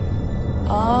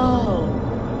 Oh.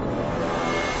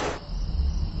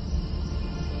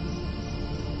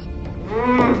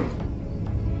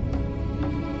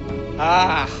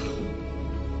 Ah.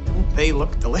 Don't they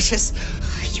look delicious?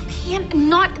 You can't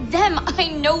knock them. I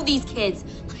know these kids.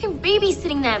 I'm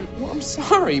babysitting them. Well, I'm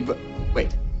sorry, but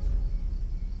wait.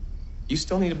 You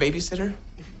still need a babysitter?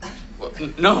 Well,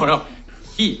 no.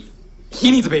 He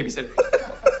needs a babysitter.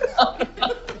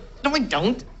 No, I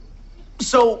don't.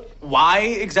 So, why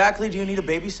exactly do you need a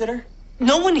babysitter?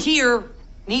 No one here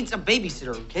needs a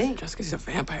babysitter, okay? Just because he's a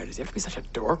vampire, does he have to be such a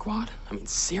dorkwad? I mean,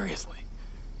 seriously.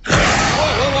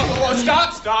 Whoa.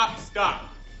 Stop.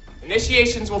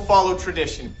 Initiations will follow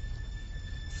tradition.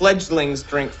 Fledglings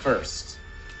drink first.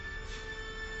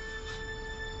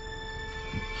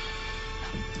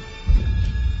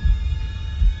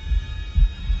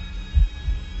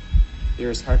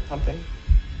 Ears heart pumping.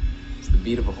 It's the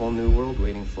beat of a whole new world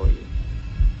waiting for you.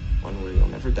 One where you'll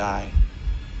never die,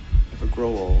 never grow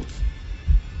old.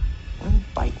 One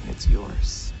bite and it's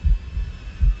yours.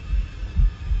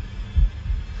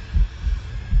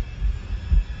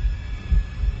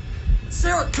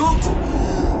 Sarah, don't!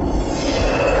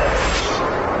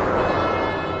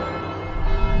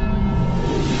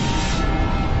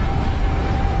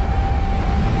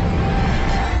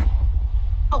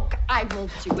 Oh, I will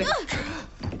do it.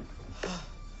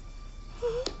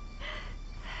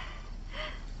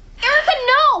 Erica,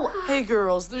 no! Hey,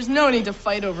 girls, there's no need to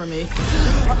fight over me.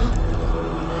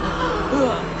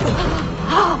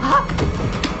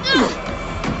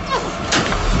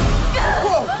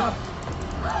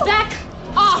 Back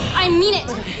off! I mean it!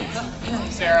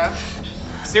 Sarah,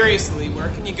 seriously, where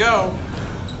can you go?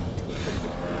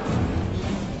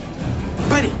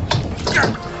 Benny!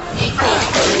 Come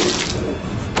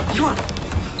on!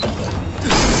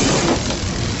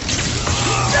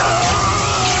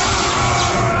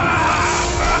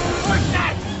 We're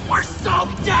dead! We're so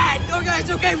dead! No, guys,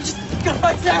 okay, we just gotta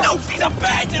fight Sarah! No, she's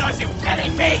abandoned us, you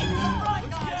kidding me?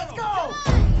 Let's go!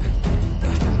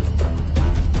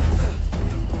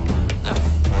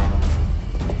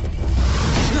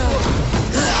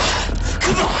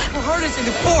 Come on! We're harnessing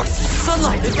the force!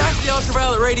 Sunlight is actually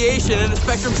ultraviolet radiation in a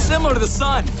spectrum similar to the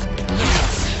sun.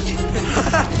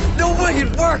 No way,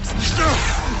 it works!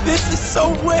 This is so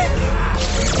wick!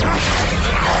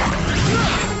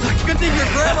 Good thing your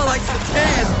grandma likes to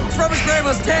tan. It's from his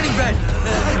grandma's tanning bed.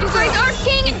 You guys are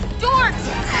king dorks!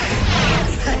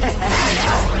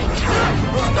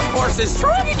 The force is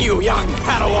strong in you, young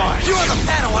Padawan. You are the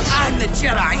Padawan. I'm the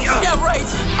Jedi. Yeah, right.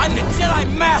 I'm the Jedi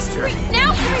Master. Wait,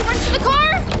 now can we run to the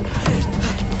car?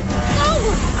 No!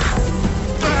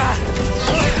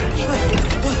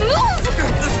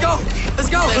 Let's go! Let's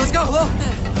go! Let's go! Look.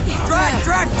 Drive!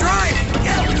 Drive! Drive!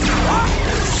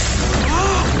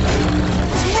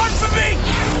 Run for me!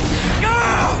 Go!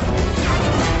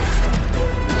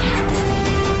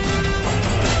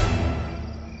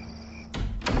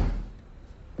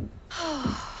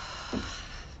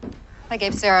 I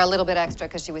gave Sarah a little bit extra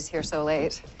because she was here so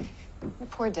late. Oh,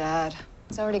 poor Dad.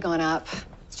 It's already gone up.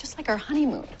 It's just like our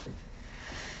honeymoon.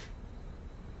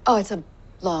 Oh, it's a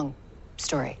long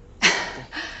story.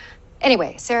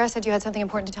 Anyway, Sarah said you had something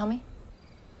important to tell me?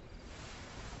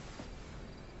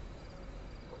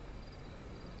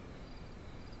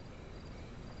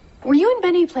 Were you and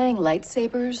Benny playing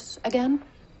lightsabers again?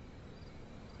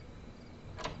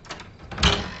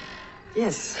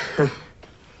 Yes.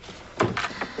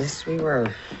 Yes, we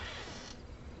were.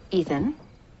 Ethan,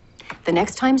 the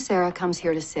next time Sarah comes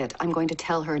here to sit, I'm going to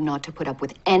tell her not to put up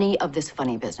with any of this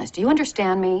funny business. Do you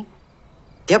understand me?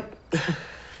 Yep.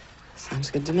 Sounds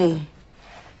good to me.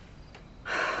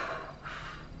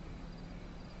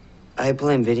 I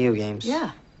play in video games.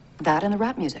 Yeah, that and the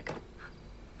rap music.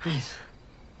 Nice.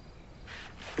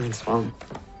 It's fun.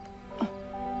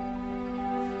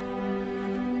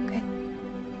 Okay.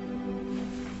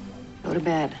 Go to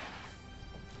bed.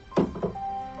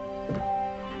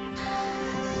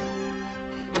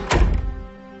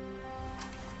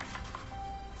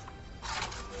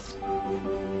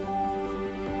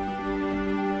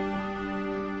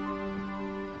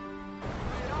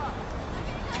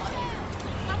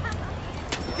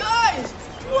 Guys,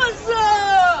 what's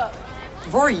up?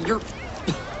 Rory, you're...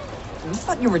 We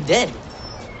thought you were dead.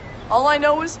 All I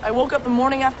know is I woke up the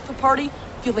morning after the party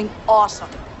feeling awesome.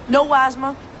 No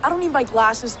asthma, I don't need my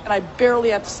glasses, and I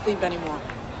barely have to sleep anymore.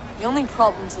 The only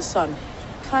problem's the sun.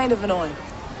 Kind of annoying.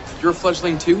 You're a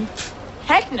fledgling too?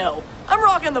 Heck no. I'm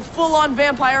rocking the full-on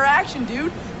vampire action,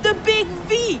 dude. The big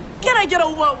V. Can I get a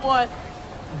what?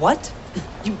 What?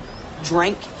 You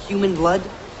drank human blood?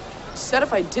 Said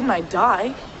if I didn't, I'd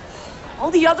die.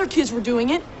 All the other kids were doing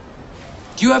it.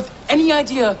 Do you have any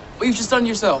idea what you've just done to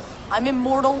yourself? I'm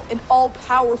immortal and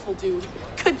all-powerful, dude.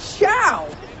 Ka-chow!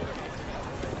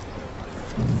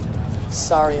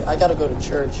 Sorry, I gotta go to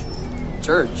church.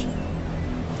 Church?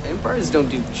 Vampires don't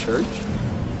do church.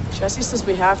 Jesse says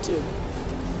we have to.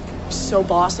 He's so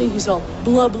bossy, he's all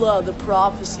blah blah, the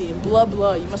prophecy, and blah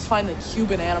blah, you must find the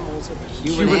Cuban animals.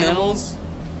 Cuban animals?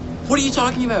 What are you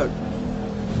talking about?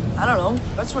 I don't know,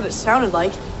 that's what it sounded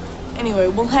like. Anyway,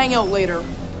 we'll hang out later.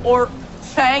 Or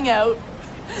hang out.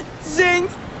 Zing!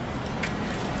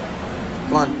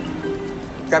 Come on.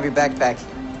 Grab your backpack.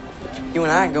 You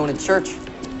and I are going to church.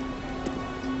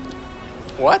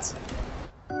 What?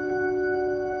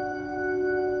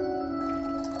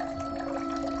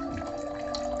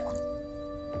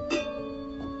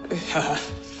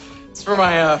 It's for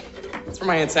my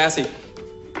Aunt Sassy.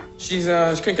 She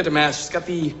couldn't get to mass. She's got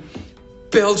the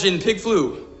Belgian pig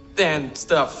flu and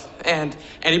stuff and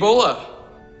Ebola.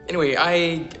 Anyway,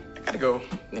 I gotta go.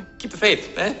 Keep the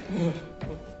faith, eh?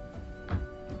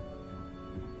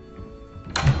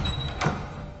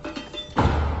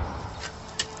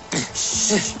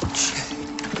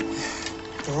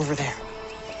 They're over there.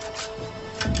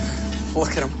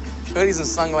 Look at him. Hoodies and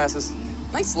sunglasses.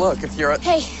 Nice look if you're a...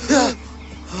 Hey.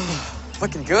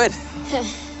 Looking good.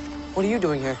 What are you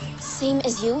doing here? Same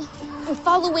as you. I'm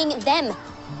following them.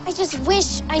 I just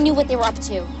wish I knew what they were up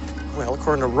to. Well,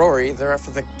 according to Rory, they're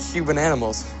after the Cuban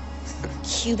animals.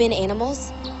 Cuban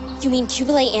animals? You mean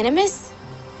Cubile animus?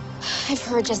 I've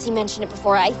heard Jesse mention it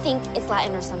before. I think it's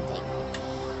Latin or something.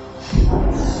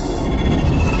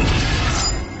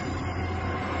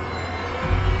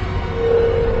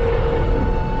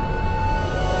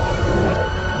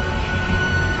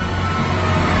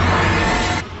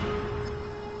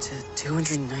 To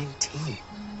 219.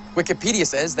 Wikipedia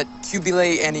says that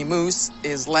Cubile animus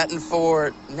is Latin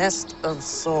for nest of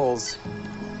souls.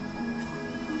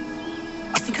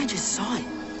 I think I just saw it.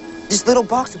 This little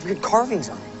box with weird carvings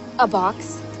on it. A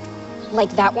box?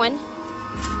 Like that one?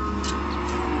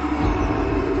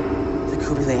 The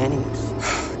Cubile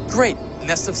animus. Great,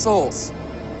 nest of souls.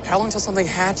 How long till something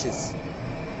hatches?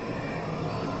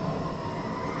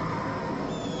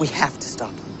 We have to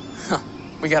stop them. Huh.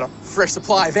 We got a fresh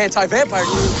supply of anti-vampire.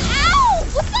 Ow!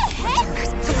 What the heck?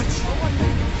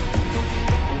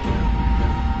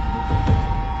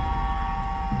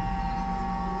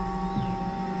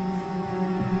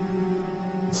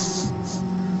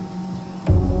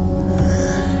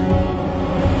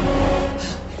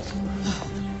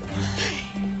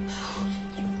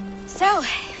 So,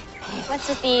 what's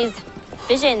with these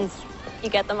visions? You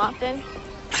get them often?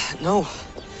 No.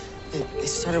 They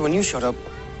started when you showed up.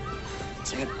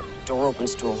 It's like a door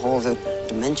opens to a whole other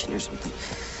dimension or something.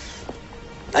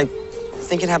 I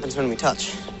think it happens when we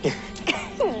touch. Here.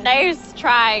 Nice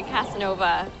try,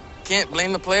 Casanova. Can't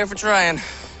blame the player for trying.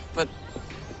 But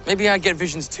maybe I'd get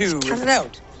visions too. Just cut it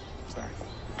out. Sorry.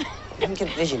 I didn't get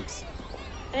visions.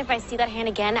 And if I see that hand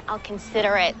again, I'll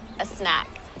consider it a snack.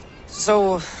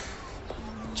 So,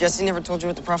 Jesse never told you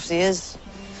what the prophecy is?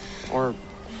 Or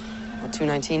what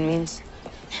 219 means?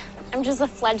 I'm just a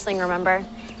fledgling, remember?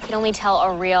 Can only tell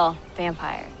a real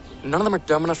vampire. None of them are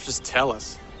dumb enough to just tell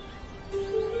us.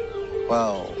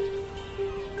 Well,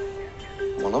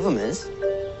 one of them is.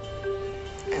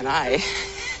 And I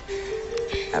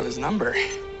have his number.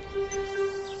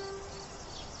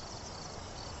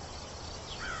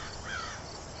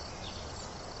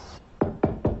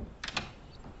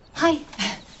 Hi.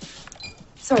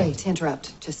 Sorry to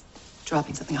interrupt. Just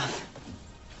dropping something off.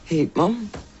 Hey, Mom?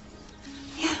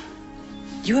 Yeah.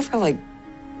 You ever, like,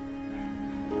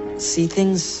 see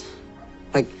things?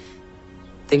 Like,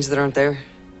 things that aren't there?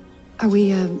 Are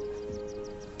we,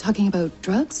 talking about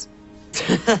drugs?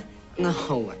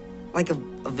 No. Like a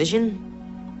vision?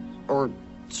 Or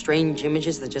strange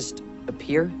images that just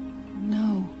appear?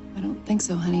 No, I don't think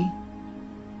so, honey.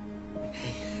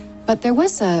 But there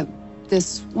was,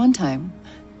 this one time.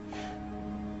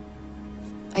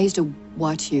 I used to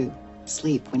watch you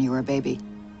sleep when you were a baby.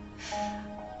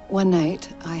 One night,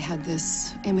 I had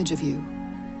this image of you,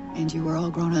 and you were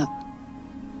all grown up.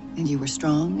 And you were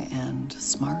strong and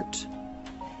smart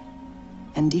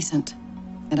and decent.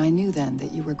 And I knew then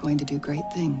that you were going to do great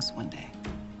things one day.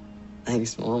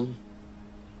 Thanks, Mom.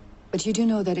 But you do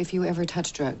know that if you ever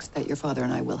touch drugs, that your father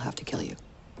and I will have to kill you.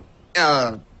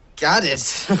 Got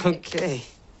it. Okay.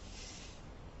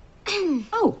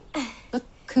 Oh, look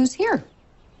who's here.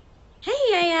 Hey,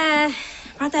 I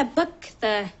brought that book,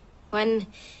 the one you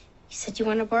said you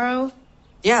want to borrow.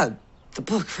 Yeah, the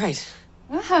book, right.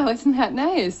 Wow, isn't that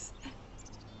nice?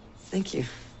 Thank you.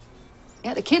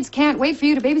 Yeah, the kids can't wait for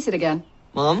you to babysit again.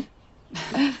 Mom?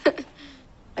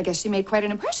 I guess she made quite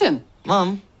an impression.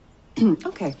 Mom?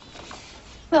 Okay.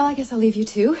 Well, I guess I'll leave you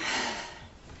two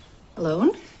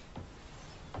alone.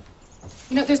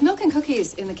 You know, there's milk and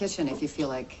cookies in the kitchen if you feel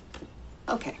like.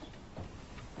 Okay.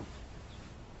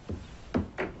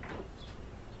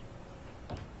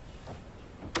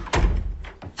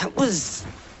 That was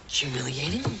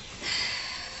humiliating.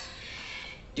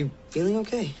 You feeling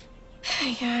okay?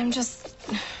 Yeah, I'm just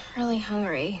really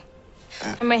hungry.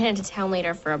 I might head to town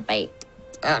later for a bite.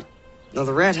 No,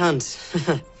 the rat hunt.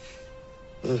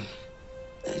 Ugh,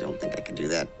 I don't think I can do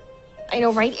that. I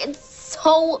know, right? It's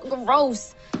so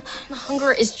gross. The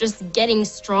hunger is just getting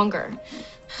stronger.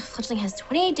 Fledgling has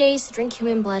 28 days to drink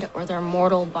human blood or their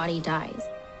mortal body dies.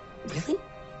 Really?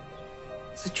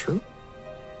 Is it true?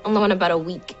 I'll know in about a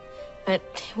week. But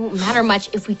it won't matter much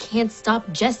if we can't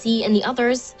stop Jesse and the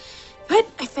others. But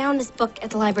I found this book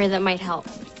at the library that might help.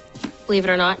 Believe it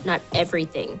or not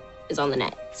everything is on the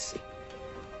net.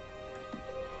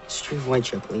 History of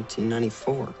Whitechapel,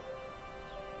 1894.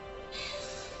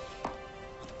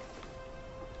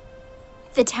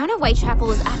 The town of Whitechapel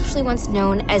was actually once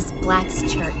known as Black's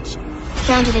Church.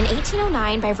 Founded in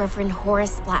 1809 by Reverend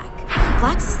Horace Black.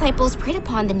 Black's disciples preyed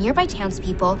upon the nearby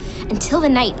townspeople until the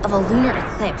night of a lunar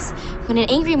eclipse, when an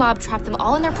angry mob trapped them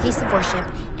all in their place of worship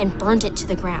and burned it to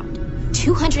the ground.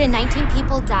 219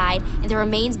 people died and their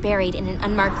remains buried in an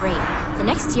unmarked grave. The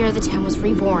next year, the town was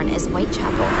reborn as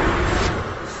Whitechapel.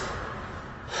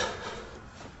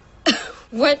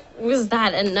 What was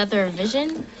that, another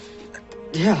vision?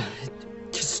 Yeah, it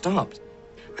just stopped.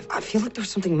 I feel like there was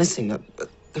something missing.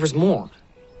 There was more.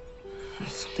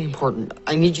 Something important.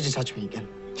 I need you to touch me again.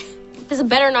 This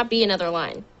better not be another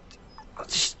line.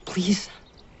 Just please.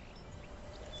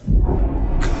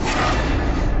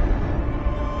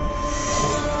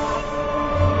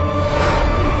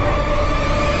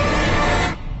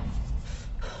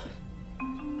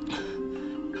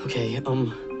 Okay,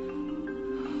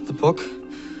 the book,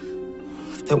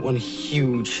 that one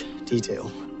huge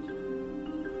detail.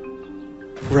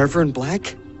 Reverend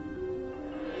Black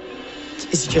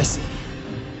is Jesse.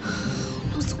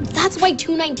 So that's why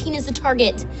 219 is the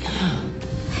target.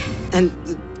 And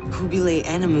the Kubile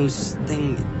Animus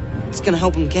thing, it's gonna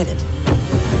help him get it.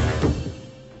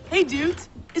 Hey, dudes.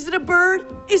 Is it a bird?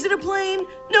 Is it a plane?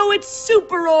 No, it's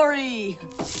Super Ori.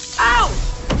 Ow!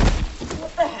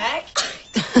 What the heck?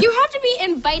 You have to be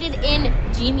invited in,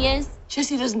 genius.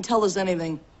 Jesse doesn't tell us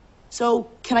anything. So,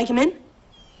 can I come in?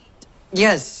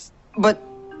 Yes, but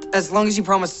as long as you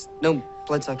promise no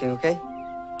blood sucking, okay?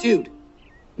 Dude,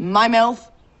 my mouth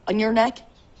on your neck?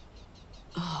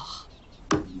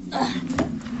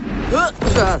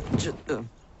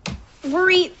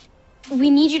 Rory, we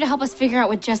need you to help us figure out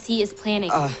what Jesse is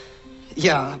planning.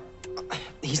 Yeah,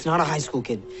 he's not a high school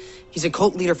kid. He's a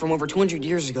cult leader from over 200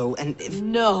 years ago, and if...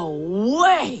 No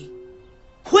way!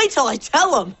 Wait till I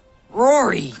tell him!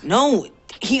 Rory, no,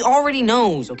 he already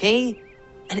knows, okay?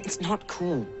 And it's not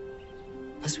cool.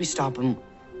 Unless we stop him,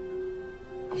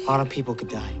 a lot of people could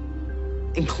die.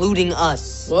 Including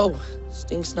us. Whoa,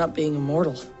 stinks not being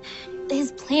immortal.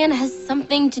 His plan has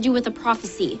something to do with a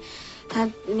prophecy.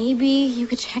 Maybe you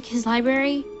could check his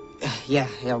library? Yeah,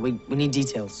 we need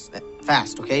details.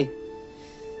 Fast, okay?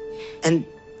 And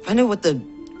find out what the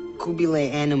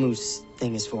Kubile Animus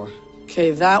thing is for.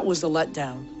 Okay, that was a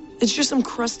letdown. It's just some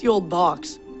crusty old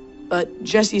box. But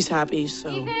Jesse's happy, so...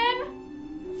 Ethan?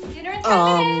 Dinner in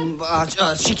 10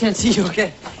 minutes. She can't see you,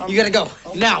 okay? You gotta go,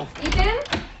 now. Ethan?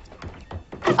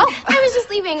 Oh, I was just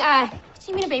leaving. Do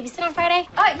you mean a babysit on Friday?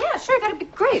 Yeah, sure, that'd be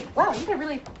great. Wow, you got a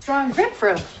really strong grip for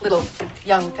a little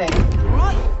young thing.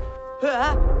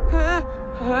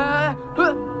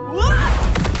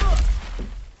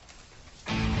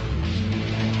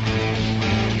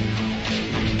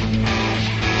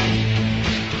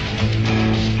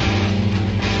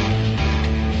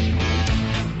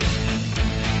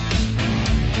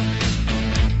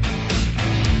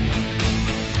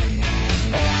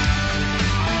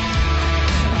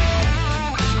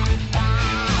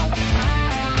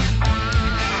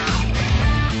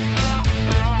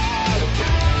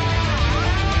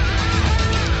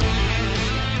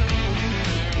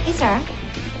 Hey, Sarah.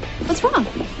 What's wrong?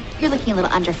 You're looking a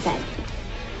little underfed.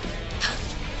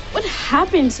 What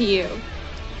happened to you?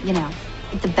 You know,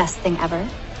 like the best thing ever.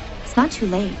 It's not too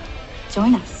late.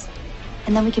 Join us.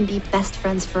 And then we can be best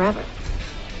friends forever.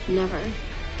 Never.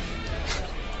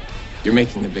 You're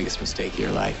making the biggest mistake of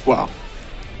your life. Well,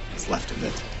 what's left of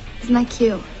it. Isn't that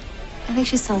cute? I think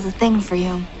she still has a thing for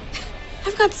you.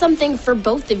 I've got something for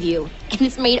both of you, and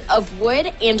it's made of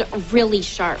wood and really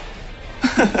sharp.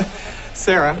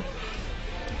 Sarah,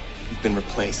 you've been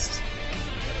replaced.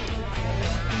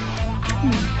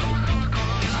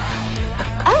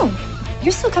 Oh,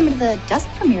 you're still coming to the Dust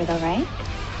premiere, though, right?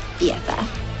 BFF.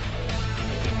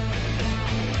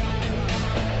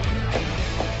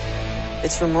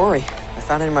 It's from Rory. I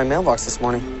found it in my mailbox this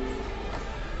morning.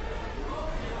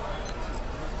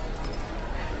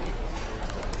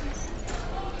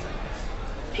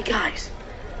 Hey guys,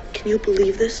 can you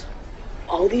believe this?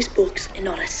 All these books and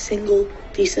not a single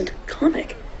decent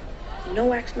comic.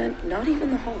 No X-Men, not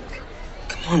even the Hulk.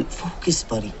 Come on, focus,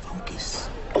 buddy, focus.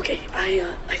 Okay,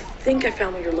 I think I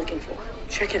found what you're looking for.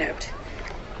 Check it out.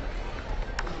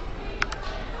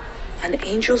 An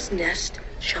angel's nest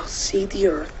shall see the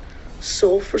earth,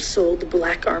 soul for soul the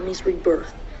black army's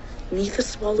rebirth. 'Neath a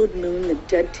swallowed moon the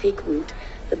dead take root,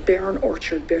 the barren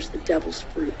orchard bears the devil's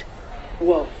fruit.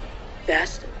 Whoa,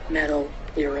 best metal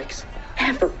lyrics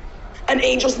ever. An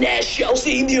angel's nest shall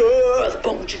see the earth.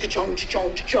 Boom, chicka chung,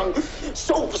 chung, chung.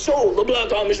 Soul for soul, the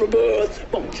black army's rebirth.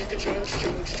 Boom, chicka chung,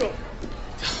 chung, chung.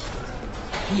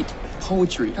 Hate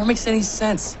poetry. It never makes any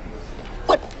sense.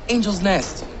 What Angel's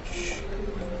Nest?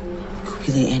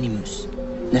 Kubile Animus.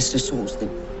 Nest of souls, the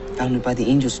found it by the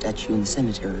angel statue in the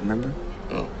cemetery, remember?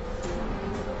 Oh.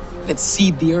 Let's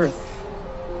seed the earth.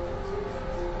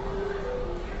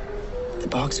 The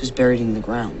box was buried in the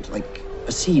ground, like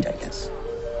a seed, I guess.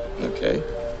 Okay.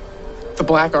 The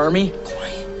Black Army?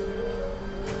 Quiet.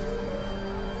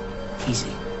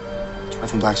 Easy. It's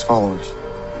Reverend Black's followers.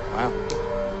 Wow.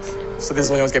 So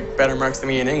this always get better marks than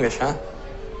me in English, huh?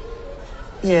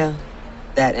 Yeah.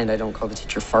 That and I don't call the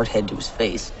teacher fart head to his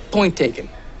face. Point taken.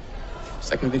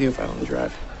 Second video file on the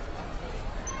drive.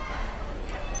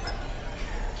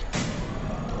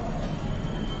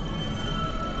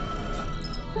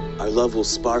 Our love will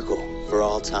sparkle for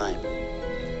all time.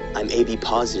 I'm AB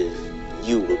positive,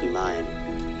 you will be mine.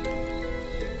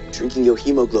 Drinking your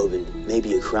hemoglobin may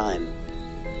be a crime,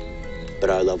 but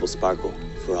our love will sparkle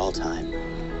for all time.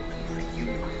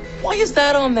 Why is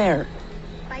that on there?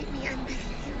 Bite me, I'm begging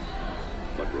you.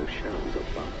 But Rochelle's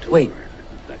about to Wait, learn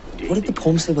that what did the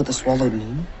poem say about the swallowed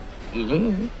moon?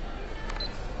 Mm-hmm.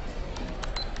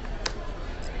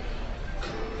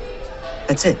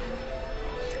 That's it.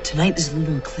 Tonight is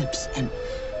lunar eclipse, and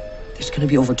there's gonna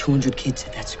be over 200 kids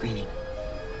at that screening.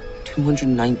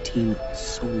 219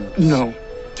 souls. No,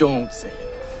 don't say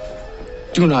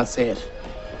it. Do not say it.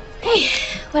 Hey,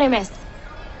 what'd I miss?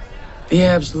 The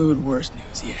absolute worst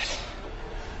news yet.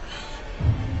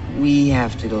 We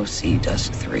have to go see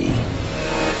Dusk 3.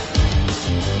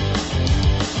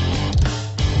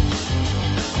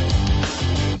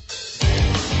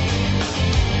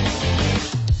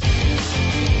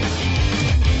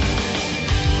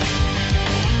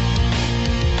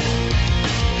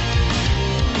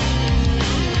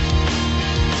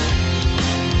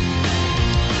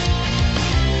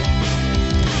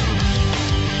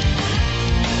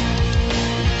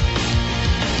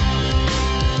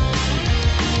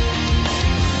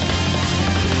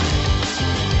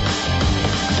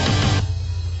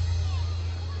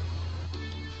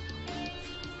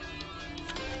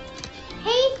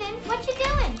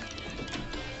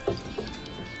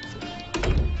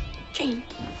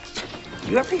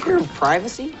 You ever hear of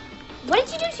privacy? What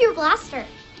did you do to your blaster?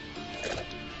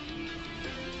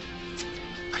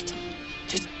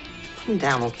 Just calm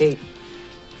down, okay?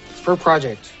 It's for a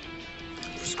project.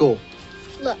 For school.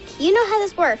 Look, you know how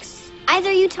this works.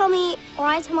 Either you tell me or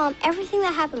I tell Mom everything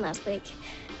that happened last week.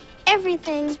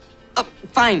 Everything. Oh,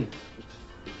 fine.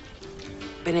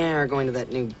 Ben and I are going to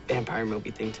that new vampire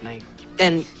movie thing tonight.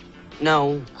 And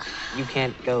no, you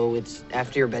can't go. It's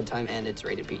after your bedtime and it's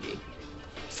rated PG.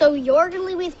 So you're gonna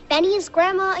leave with Benny's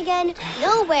grandma again?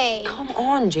 No way. Come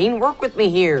on, Jane, work with me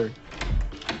here.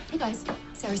 Hey guys,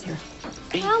 Sarah's here.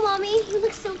 Wow, Mommy, you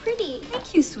look so pretty.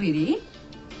 Thank you, sweetie.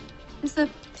 Is the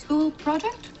school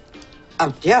project?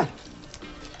 Yeah.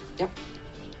 Yep.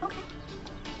 Okay.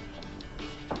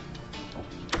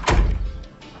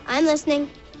 I'm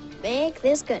listening. Make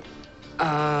this good.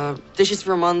 Dishes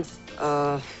for a month.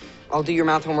 I'll do your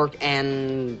math homework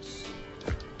and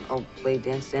I'll play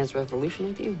Dance Dance Revolution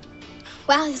with you.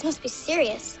 Wow, this must be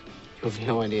serious. You have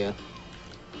no idea.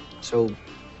 So,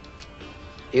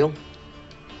 deal?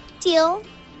 Deal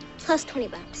plus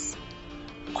 $20.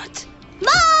 What?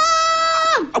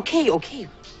 Mom! Okay.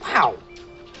 Wow.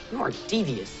 You are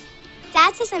devious.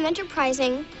 Dad says I'm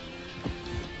enterprising.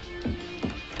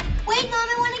 Wait, Mom,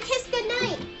 I want to kiss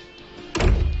goodnight.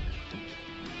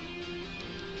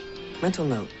 Mental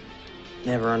note.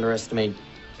 Never underestimate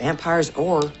vampires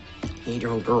or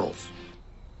 8-year-old girls.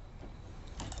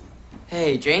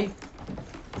 Hey, Jane.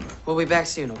 We'll be back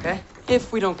soon, okay?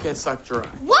 If we don't get sucked dry.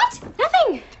 What?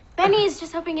 Nothing. Benny's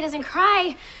just hoping he doesn't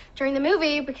cry during the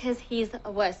movie because he's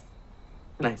a wuss.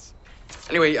 Nice.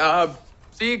 Anyway,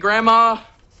 see you, Grandma.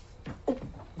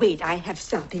 Wait, I have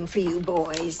something for you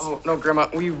boys. Oh, no, Grandma,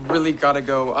 we really gotta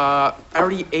go. I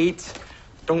already ate.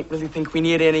 Don't really think we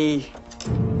need any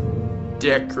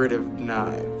decorative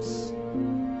knives.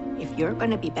 If you're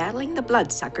gonna be battling the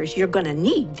bloodsuckers, you're gonna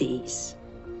need these.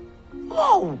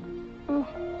 Whoa!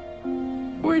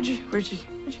 Where'd you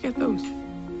get those?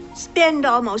 Spend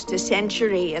almost a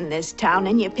century in this town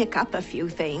and you pick up a few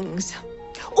things.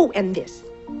 Oh, and this.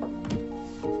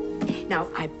 Now,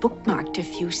 I bookmarked a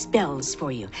few spells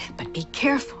for you, but be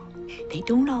careful. They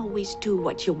don't always do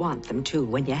what you want them to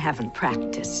when you haven't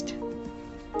practiced.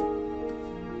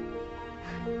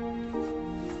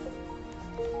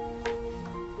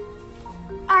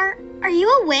 Are you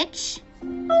a witch?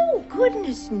 Oh,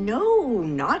 goodness, no,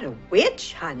 not a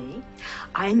witch, honey.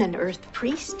 I'm an earth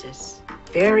priestess.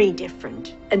 Very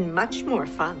different and much more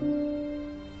fun.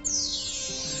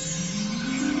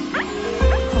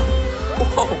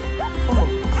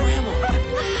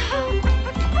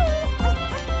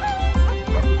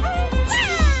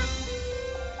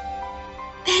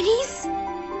 Benny?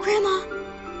 Grandma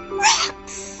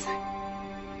Rex.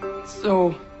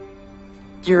 So,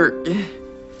 you're...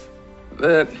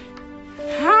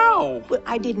 how? Well,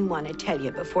 I didn't want to tell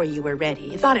you before you were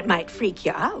ready. I thought it might freak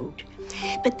you out.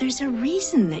 But there's a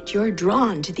reason that you're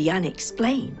drawn to the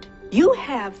unexplained. You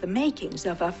have the makings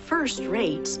of a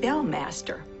first-rate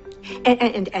spellmaster.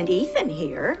 And Ethan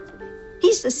here,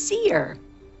 he's a seer.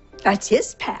 That's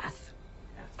his path.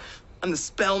 I'm the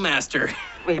spellmaster.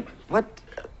 Wait, what?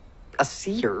 A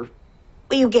seer?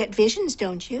 Well, you get visions,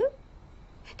 don't you?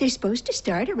 They're supposed to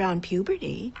start around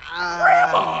puberty.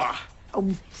 Grandma! Oh,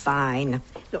 fine.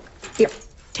 Look, here,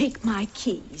 take my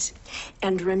keys.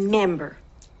 And remember,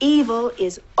 evil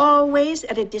is always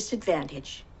at a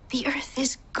disadvantage. The earth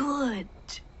is good.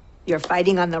 You're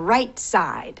fighting on the right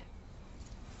side.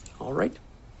 All right.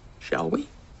 Shall we?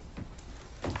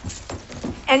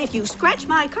 And if you scratch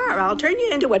my car, I'll turn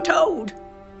you into a toad.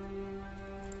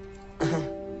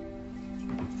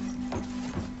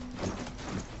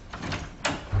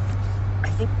 I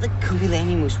think the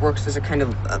Kubilani Moose works as a kind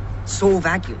of soul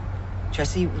vacuum.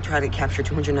 Jesse will try to capture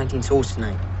 219 souls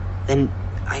tonight. Then,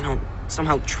 I don't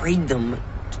somehow trade them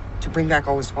to bring back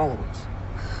all his followers.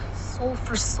 Soul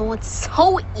for soul, it's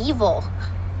so evil.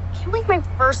 I can't believe my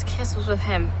first kiss was with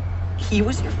him. He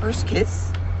was your first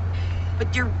kiss?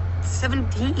 But you're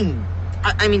 17.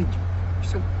 I mean,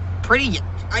 you're so pretty.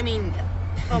 I mean...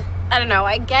 Well, I don't know.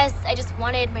 I guess I just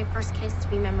wanted my first kiss to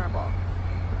be memorable.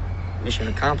 Mission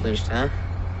accomplished, huh?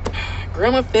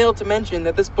 Grandma failed to mention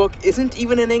that this book isn't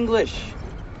even in English.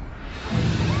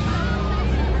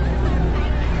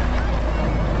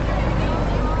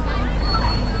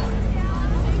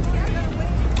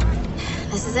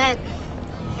 This is it.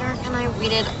 Eric and I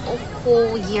waited a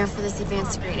whole year for this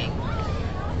advanced screening.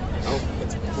 Oh,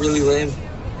 it's really lame.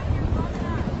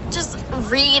 Just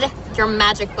read your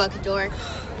magic book, dork.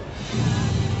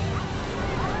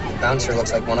 Bouncer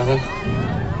looks like one of them.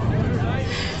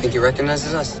 Think he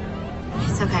recognizes us?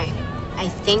 It's okay. I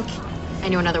think I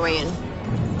know another way in.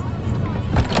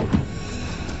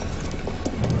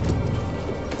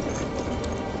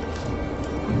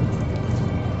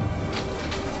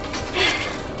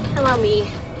 Allow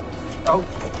me. Oh,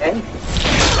 okay.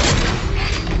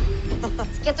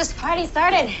 Let's get this party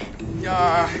started.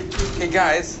 Hey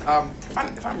guys,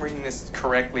 if I'm reading this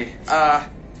correctly,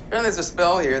 apparently there's a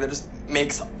spell here that just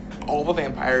makes all the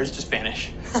vampires just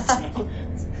vanish.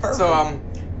 So,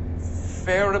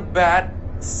 Ferabat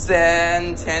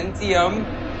Sententium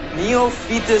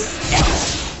Neophytus.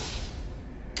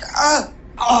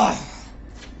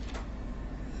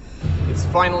 It's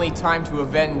finally time to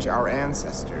avenge our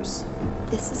ancestors.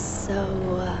 This is so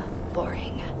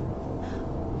boring.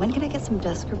 When can I get some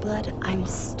Dusker blood? I'm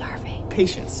starving.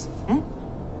 Patience.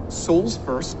 Souls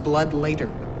first, blood later.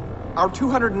 Our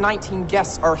 219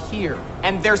 guests are here,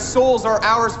 and their souls are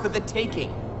ours for the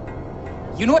taking.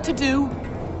 You know what to do?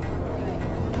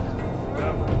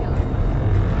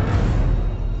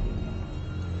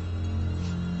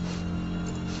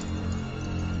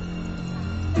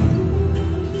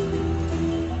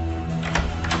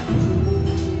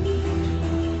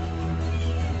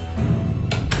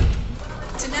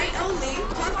 Tonight only,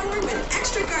 popcorn with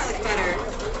extra garlic butter.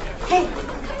 Hey,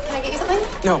 can I get you something?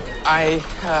 No,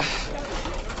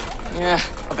 yeah,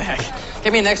 what the heck.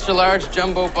 Give me an extra large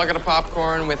jumbo bucket of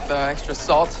popcorn with extra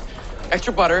salt,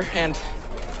 extra butter, and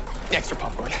extra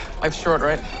popcorn. Life's short,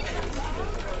 right?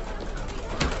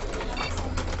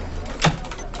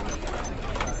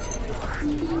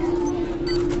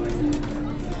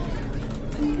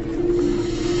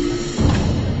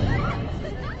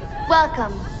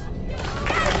 Welcome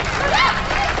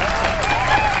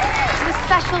to a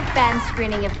special fan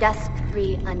screening of Dusk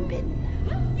 3 Unbidden.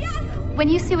 When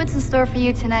you see what's in store for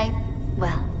you tonight,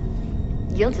 well,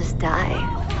 you'll just die.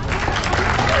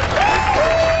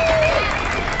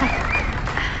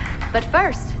 But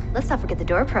first, let's not forget the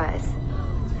door prize.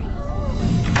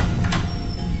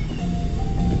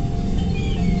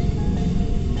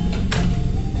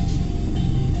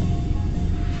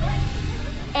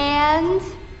 And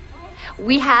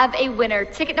we have a winner.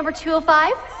 Ticket number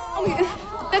 205. Oh,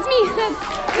 that's me.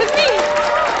 That's me.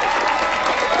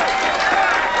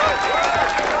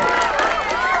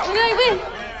 What did I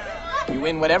win? You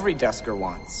win what every Dusker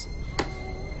wants.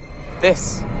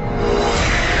 This.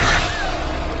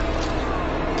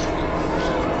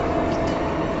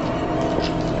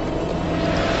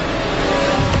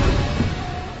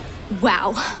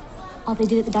 Wow. All they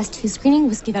did at the Dust 2 screening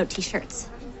was give out t-shirts.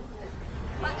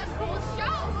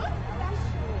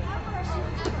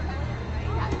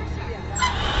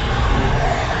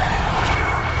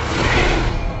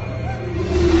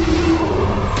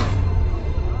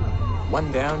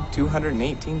 One day, down,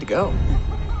 218 to go.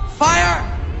 Fire!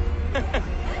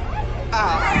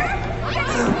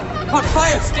 What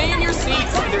fire? Stay in your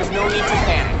seats. There's no need to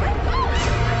panic.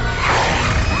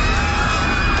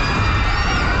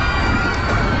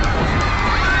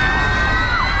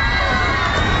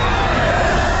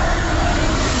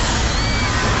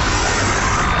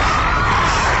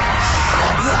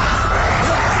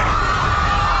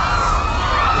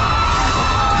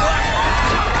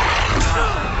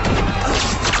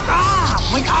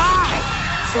 My eye!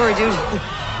 Sorry, dude.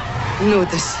 I'm new at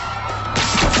this.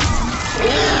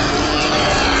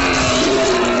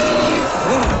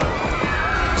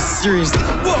 Seriously.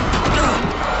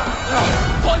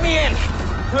 Plug me in!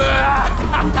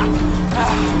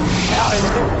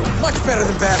 Much better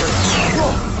than battery.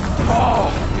 Oh,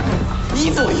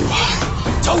 evil you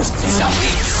are. Toast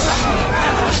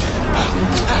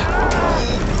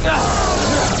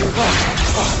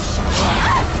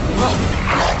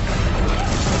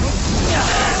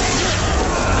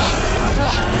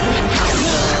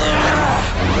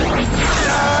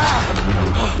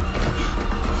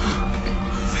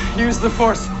Use the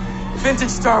Force. Vintage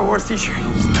Star Wars t-shirt.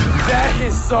 That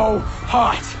is so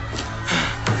hot.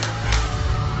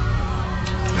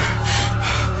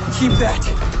 Keep that.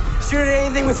 Shoot at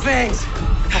anything with fangs.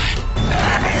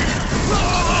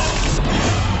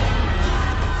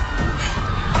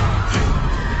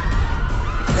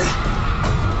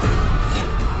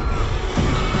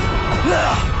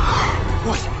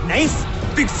 What? Knife?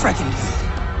 Big frackin'.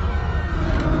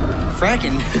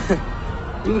 Fracking?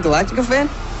 You a Galactica fan?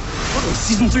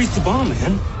 Season 3's the bomb,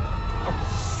 man.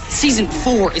 Season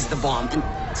 4 is the bomb, and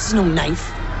this is no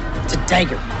knife. It's a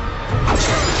dagger.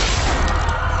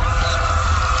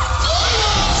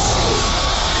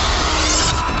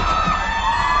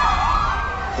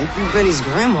 Thank you, Betty's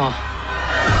grandma.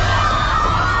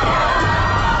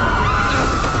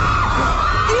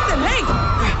 Ethan, hey!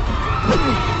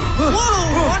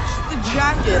 Whoa, watch the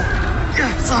jacket.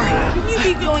 Sorry. Can you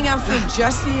be going after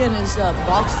Jesse and his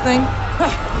box thing?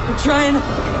 I'm trying. A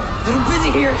little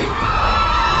busy here.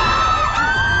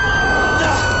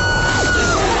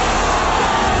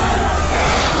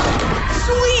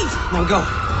 Sweet! Now go.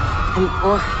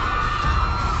 Or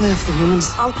if the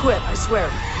humans. I'll quit, I swear.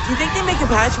 Do you think they make a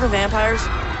patch for vampires?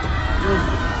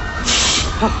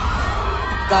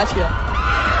 Gotcha.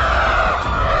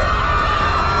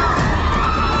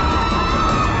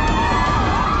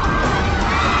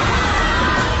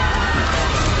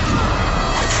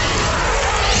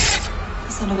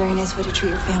 That's not a very nice way to treat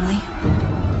your family.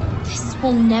 This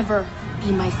will never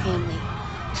be my family.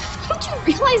 Don't you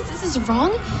realize this is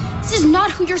wrong? This is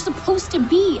not who you're supposed to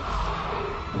be.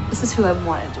 This is who I've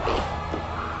wanted to be.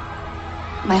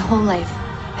 My whole life,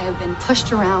 I have been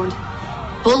pushed around,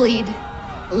 bullied,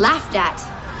 laughed at.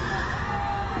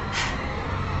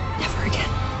 Never again.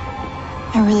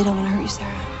 I really don't want to hurt you,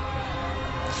 Sarah.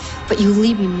 But you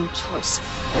leave me no choice.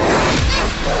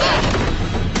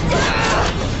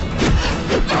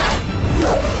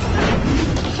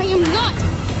 I am not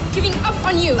giving up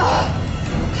on you.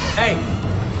 Hey,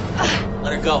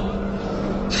 let her go.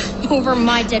 Over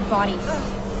my dead body.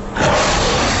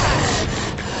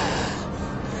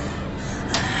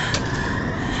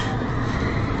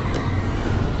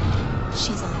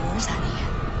 She's all yours, honey.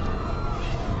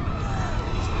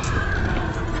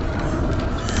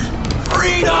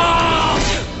 Freedom!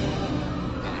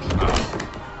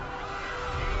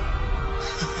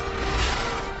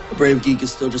 A brave geek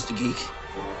is still just a geek.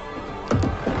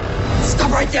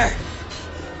 Stop right there!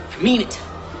 I mean it.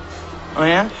 Oh,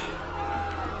 yeah?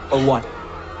 Or what?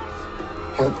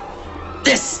 Or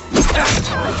this!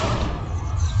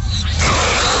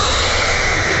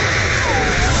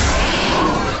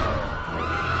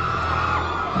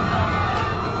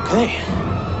 Okay.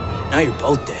 Now you're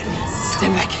both dead.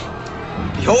 Stand back.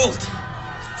 Behold,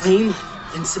 flame of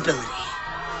invincibility.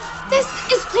 This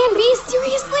is Plan B,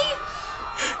 seriously?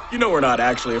 You know we're not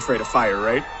actually afraid of fire,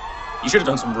 right? You should have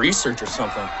done some research or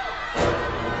something.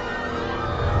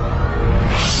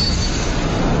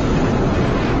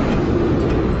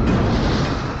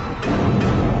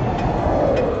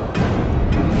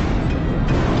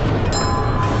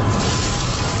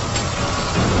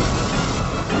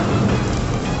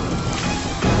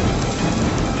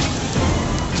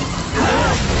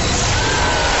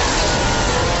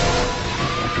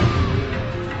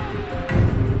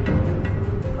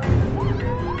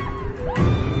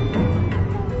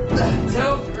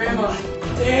 Tell Grandma,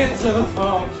 dance to the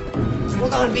phone.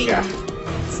 Hold on, Vita.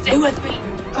 Stay with me.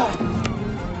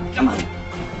 Come on.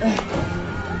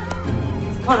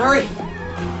 Come on, hurry.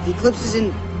 The eclipse is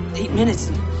in 8 minutes.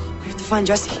 We have to find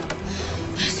Jesse.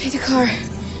 Take the car.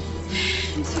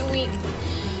 I'm too weak.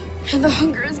 And the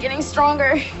hunger is getting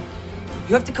stronger.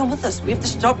 You have to come with us. We have to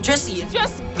stop Jesse.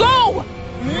 Just go!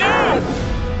 No!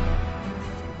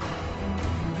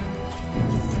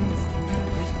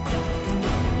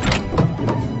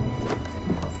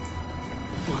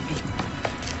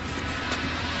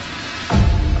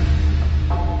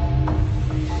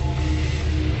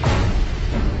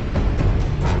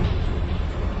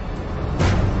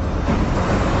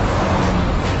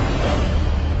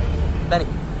 Benny.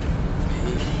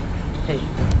 Hey,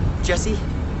 Jesse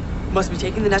must be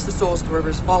taking the Nest of Souls to where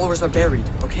his followers are buried,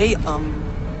 okay?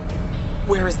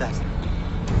 Where is that?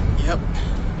 Yep.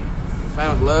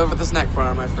 Found love at the snack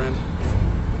bar, my friend.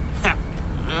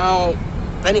 Ow.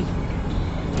 Benny,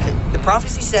 the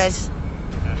prophecy says,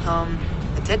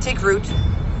 the dead take root,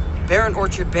 barren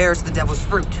orchard bears the devil's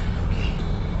fruit. Okay.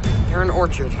 Barren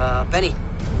orchard, Benny.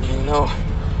 You know,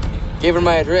 gave her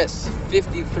my address,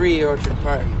 53 Orchard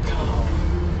Park.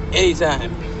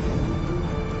 Anytime.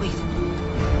 Wait,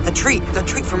 the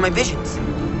tree from my visions.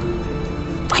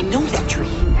 I know that tree.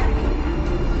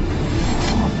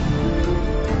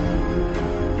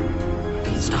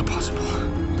 It's not possible.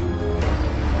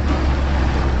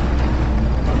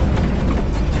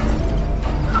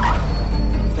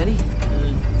 Benny?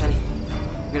 Benny,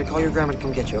 I'm gonna call your grandma to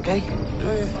come get you, okay?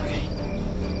 Okay.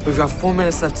 We've got 4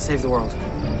 minutes left to save the world.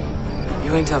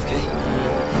 You hang tough, okay?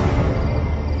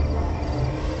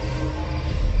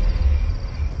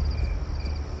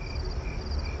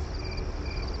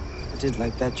 I did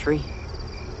like that tree.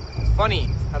 It's funny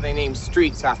how they name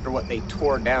streets after what they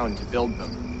tore down to build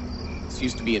them. This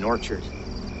used to be an orchard.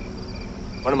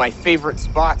 One of my favorite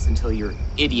spots until your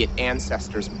idiot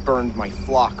ancestors burned my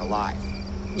flock alive.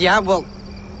 Yeah, well,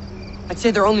 I'd say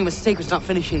their only mistake was not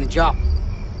finishing the job.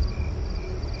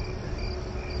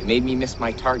 It made me miss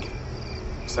my target.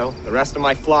 So the rest of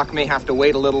my flock may have to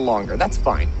wait a little longer. That's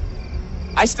fine.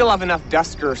 I still have enough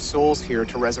Dusker souls here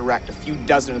to resurrect a few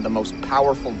dozen of the most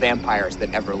powerful vampires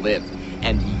that ever lived.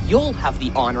 And you'll have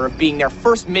the honor of being their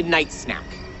first midnight snack.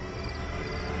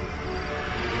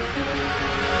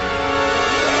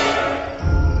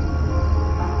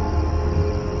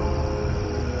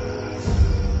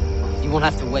 You won't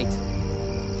have to wait.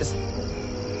 Just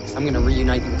I'm gonna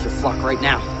reunite you with your flock right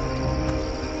now.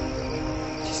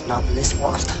 Just not in this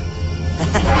world.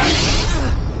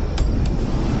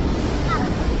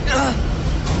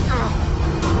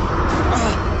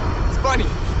 It's funny.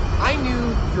 I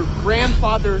knew your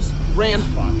grandfather's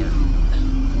grandfather.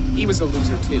 He was a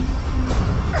loser too.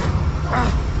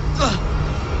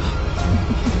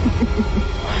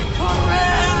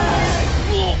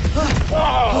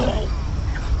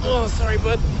 Oh, sorry,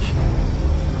 bud.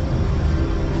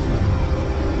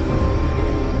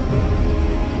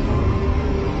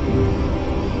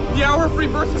 The hour of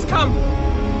rebirth has come.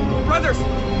 Brothers,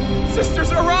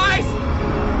 sisters, arise!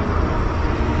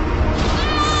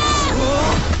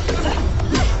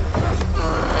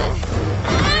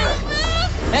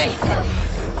 Hey,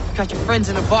 got your friends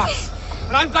in a box.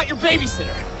 And I've got your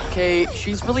babysitter. Okay,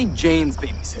 she's really Jane's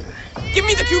babysitter. Give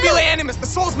me the tubule animus. The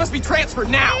souls must be transferred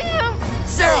now.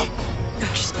 Sarah!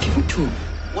 Just give it to him.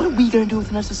 What are we gonna do with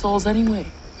the Nest of Souls anyway?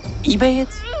 eBay it?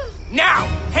 Now!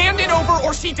 Hand it over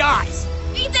or she dies!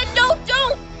 Ethan, no,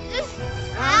 don't!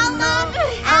 I'll knock,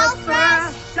 I'll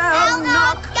thrash, I'll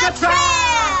knock the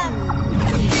tram!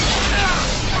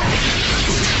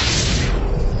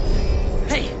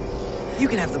 Hey, you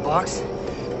can have the box,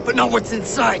 but not what's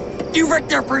inside. You wrecked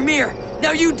their premiere.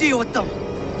 Now you deal with them. No!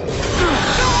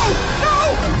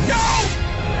 No! No!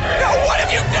 No! What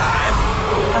have you done?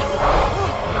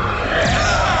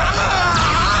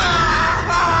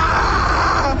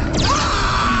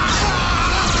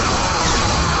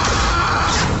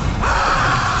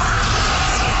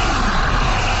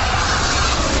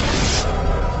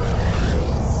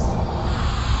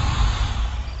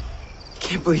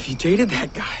 Can't believe you dated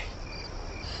that guy.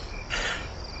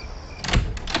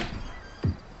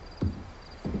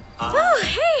 Oh,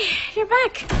 hey, you're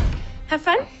back. Have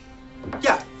fun?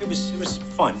 Yeah, it was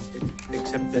fun,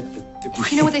 except that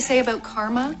You know what they say about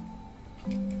karma?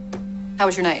 How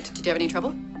was your night? Did you have any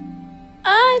trouble?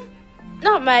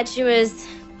 Not much. It was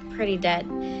pretty dead.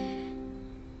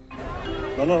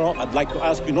 No. I'd like to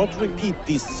ask you not to repeat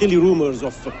these silly rumors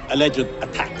of alleged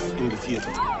attacks in the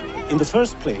theater. In the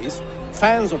first place,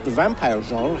 fans of the vampire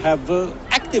genre have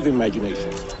active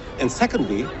imaginations. And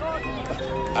secondly,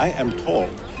 I am told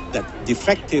that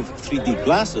defective 3D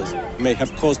glasses may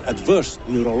have caused adverse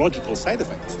neurological side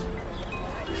effects.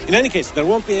 In any case, there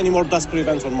won't be any more Dusker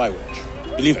events on my watch.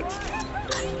 Believe it.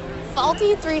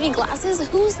 Faulty 3D glasses?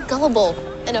 Who's gullible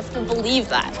enough to believe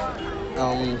that?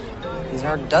 These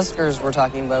are Duskers we're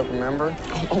talking about, remember?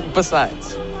 Oh,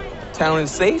 besides, town is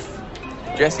safe.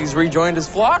 Jesse's rejoined his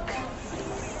flock.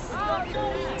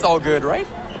 It's all good, right?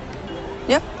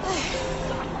 Yep.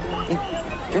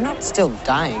 You're not still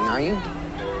dying, are you?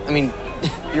 I mean,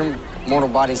 your mortal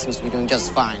body seems to be doing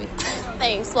just fine.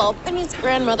 Thanks. Well, Penny's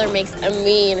grandmother makes a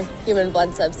mean human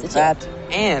blood substitute. That,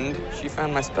 and she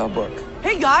found my spell book.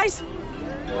 Hey, guys!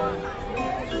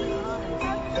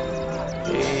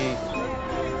 Hey.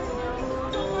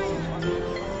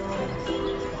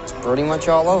 It's pretty much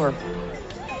all over.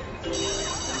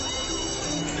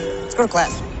 Let's go to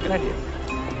class. Good idea.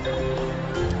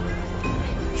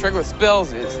 Trick with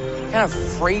spells is kind of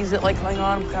phrase it like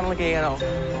Klingon, kind of like a,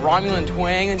 Romulan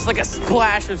twang, and just like a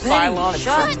splash of Cylon.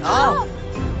 Shut up!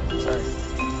 Sorry.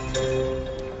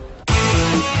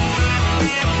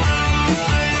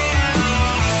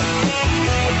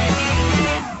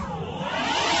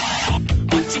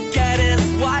 What you get is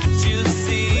what you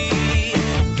see.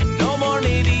 No more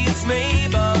maybe, it's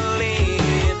Maybelline.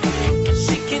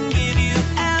 She can give you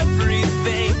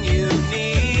everything you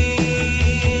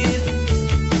need.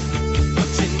 What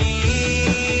you need.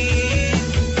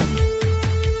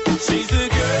 She's the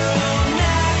girl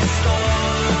next door.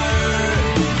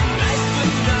 Nice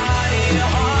but naughty, a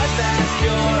heart that's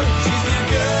pure. She's the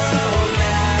girl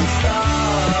next door.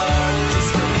 Just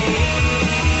for me.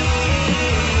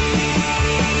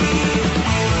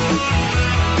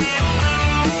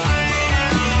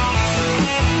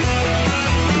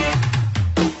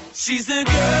 She's the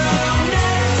girl.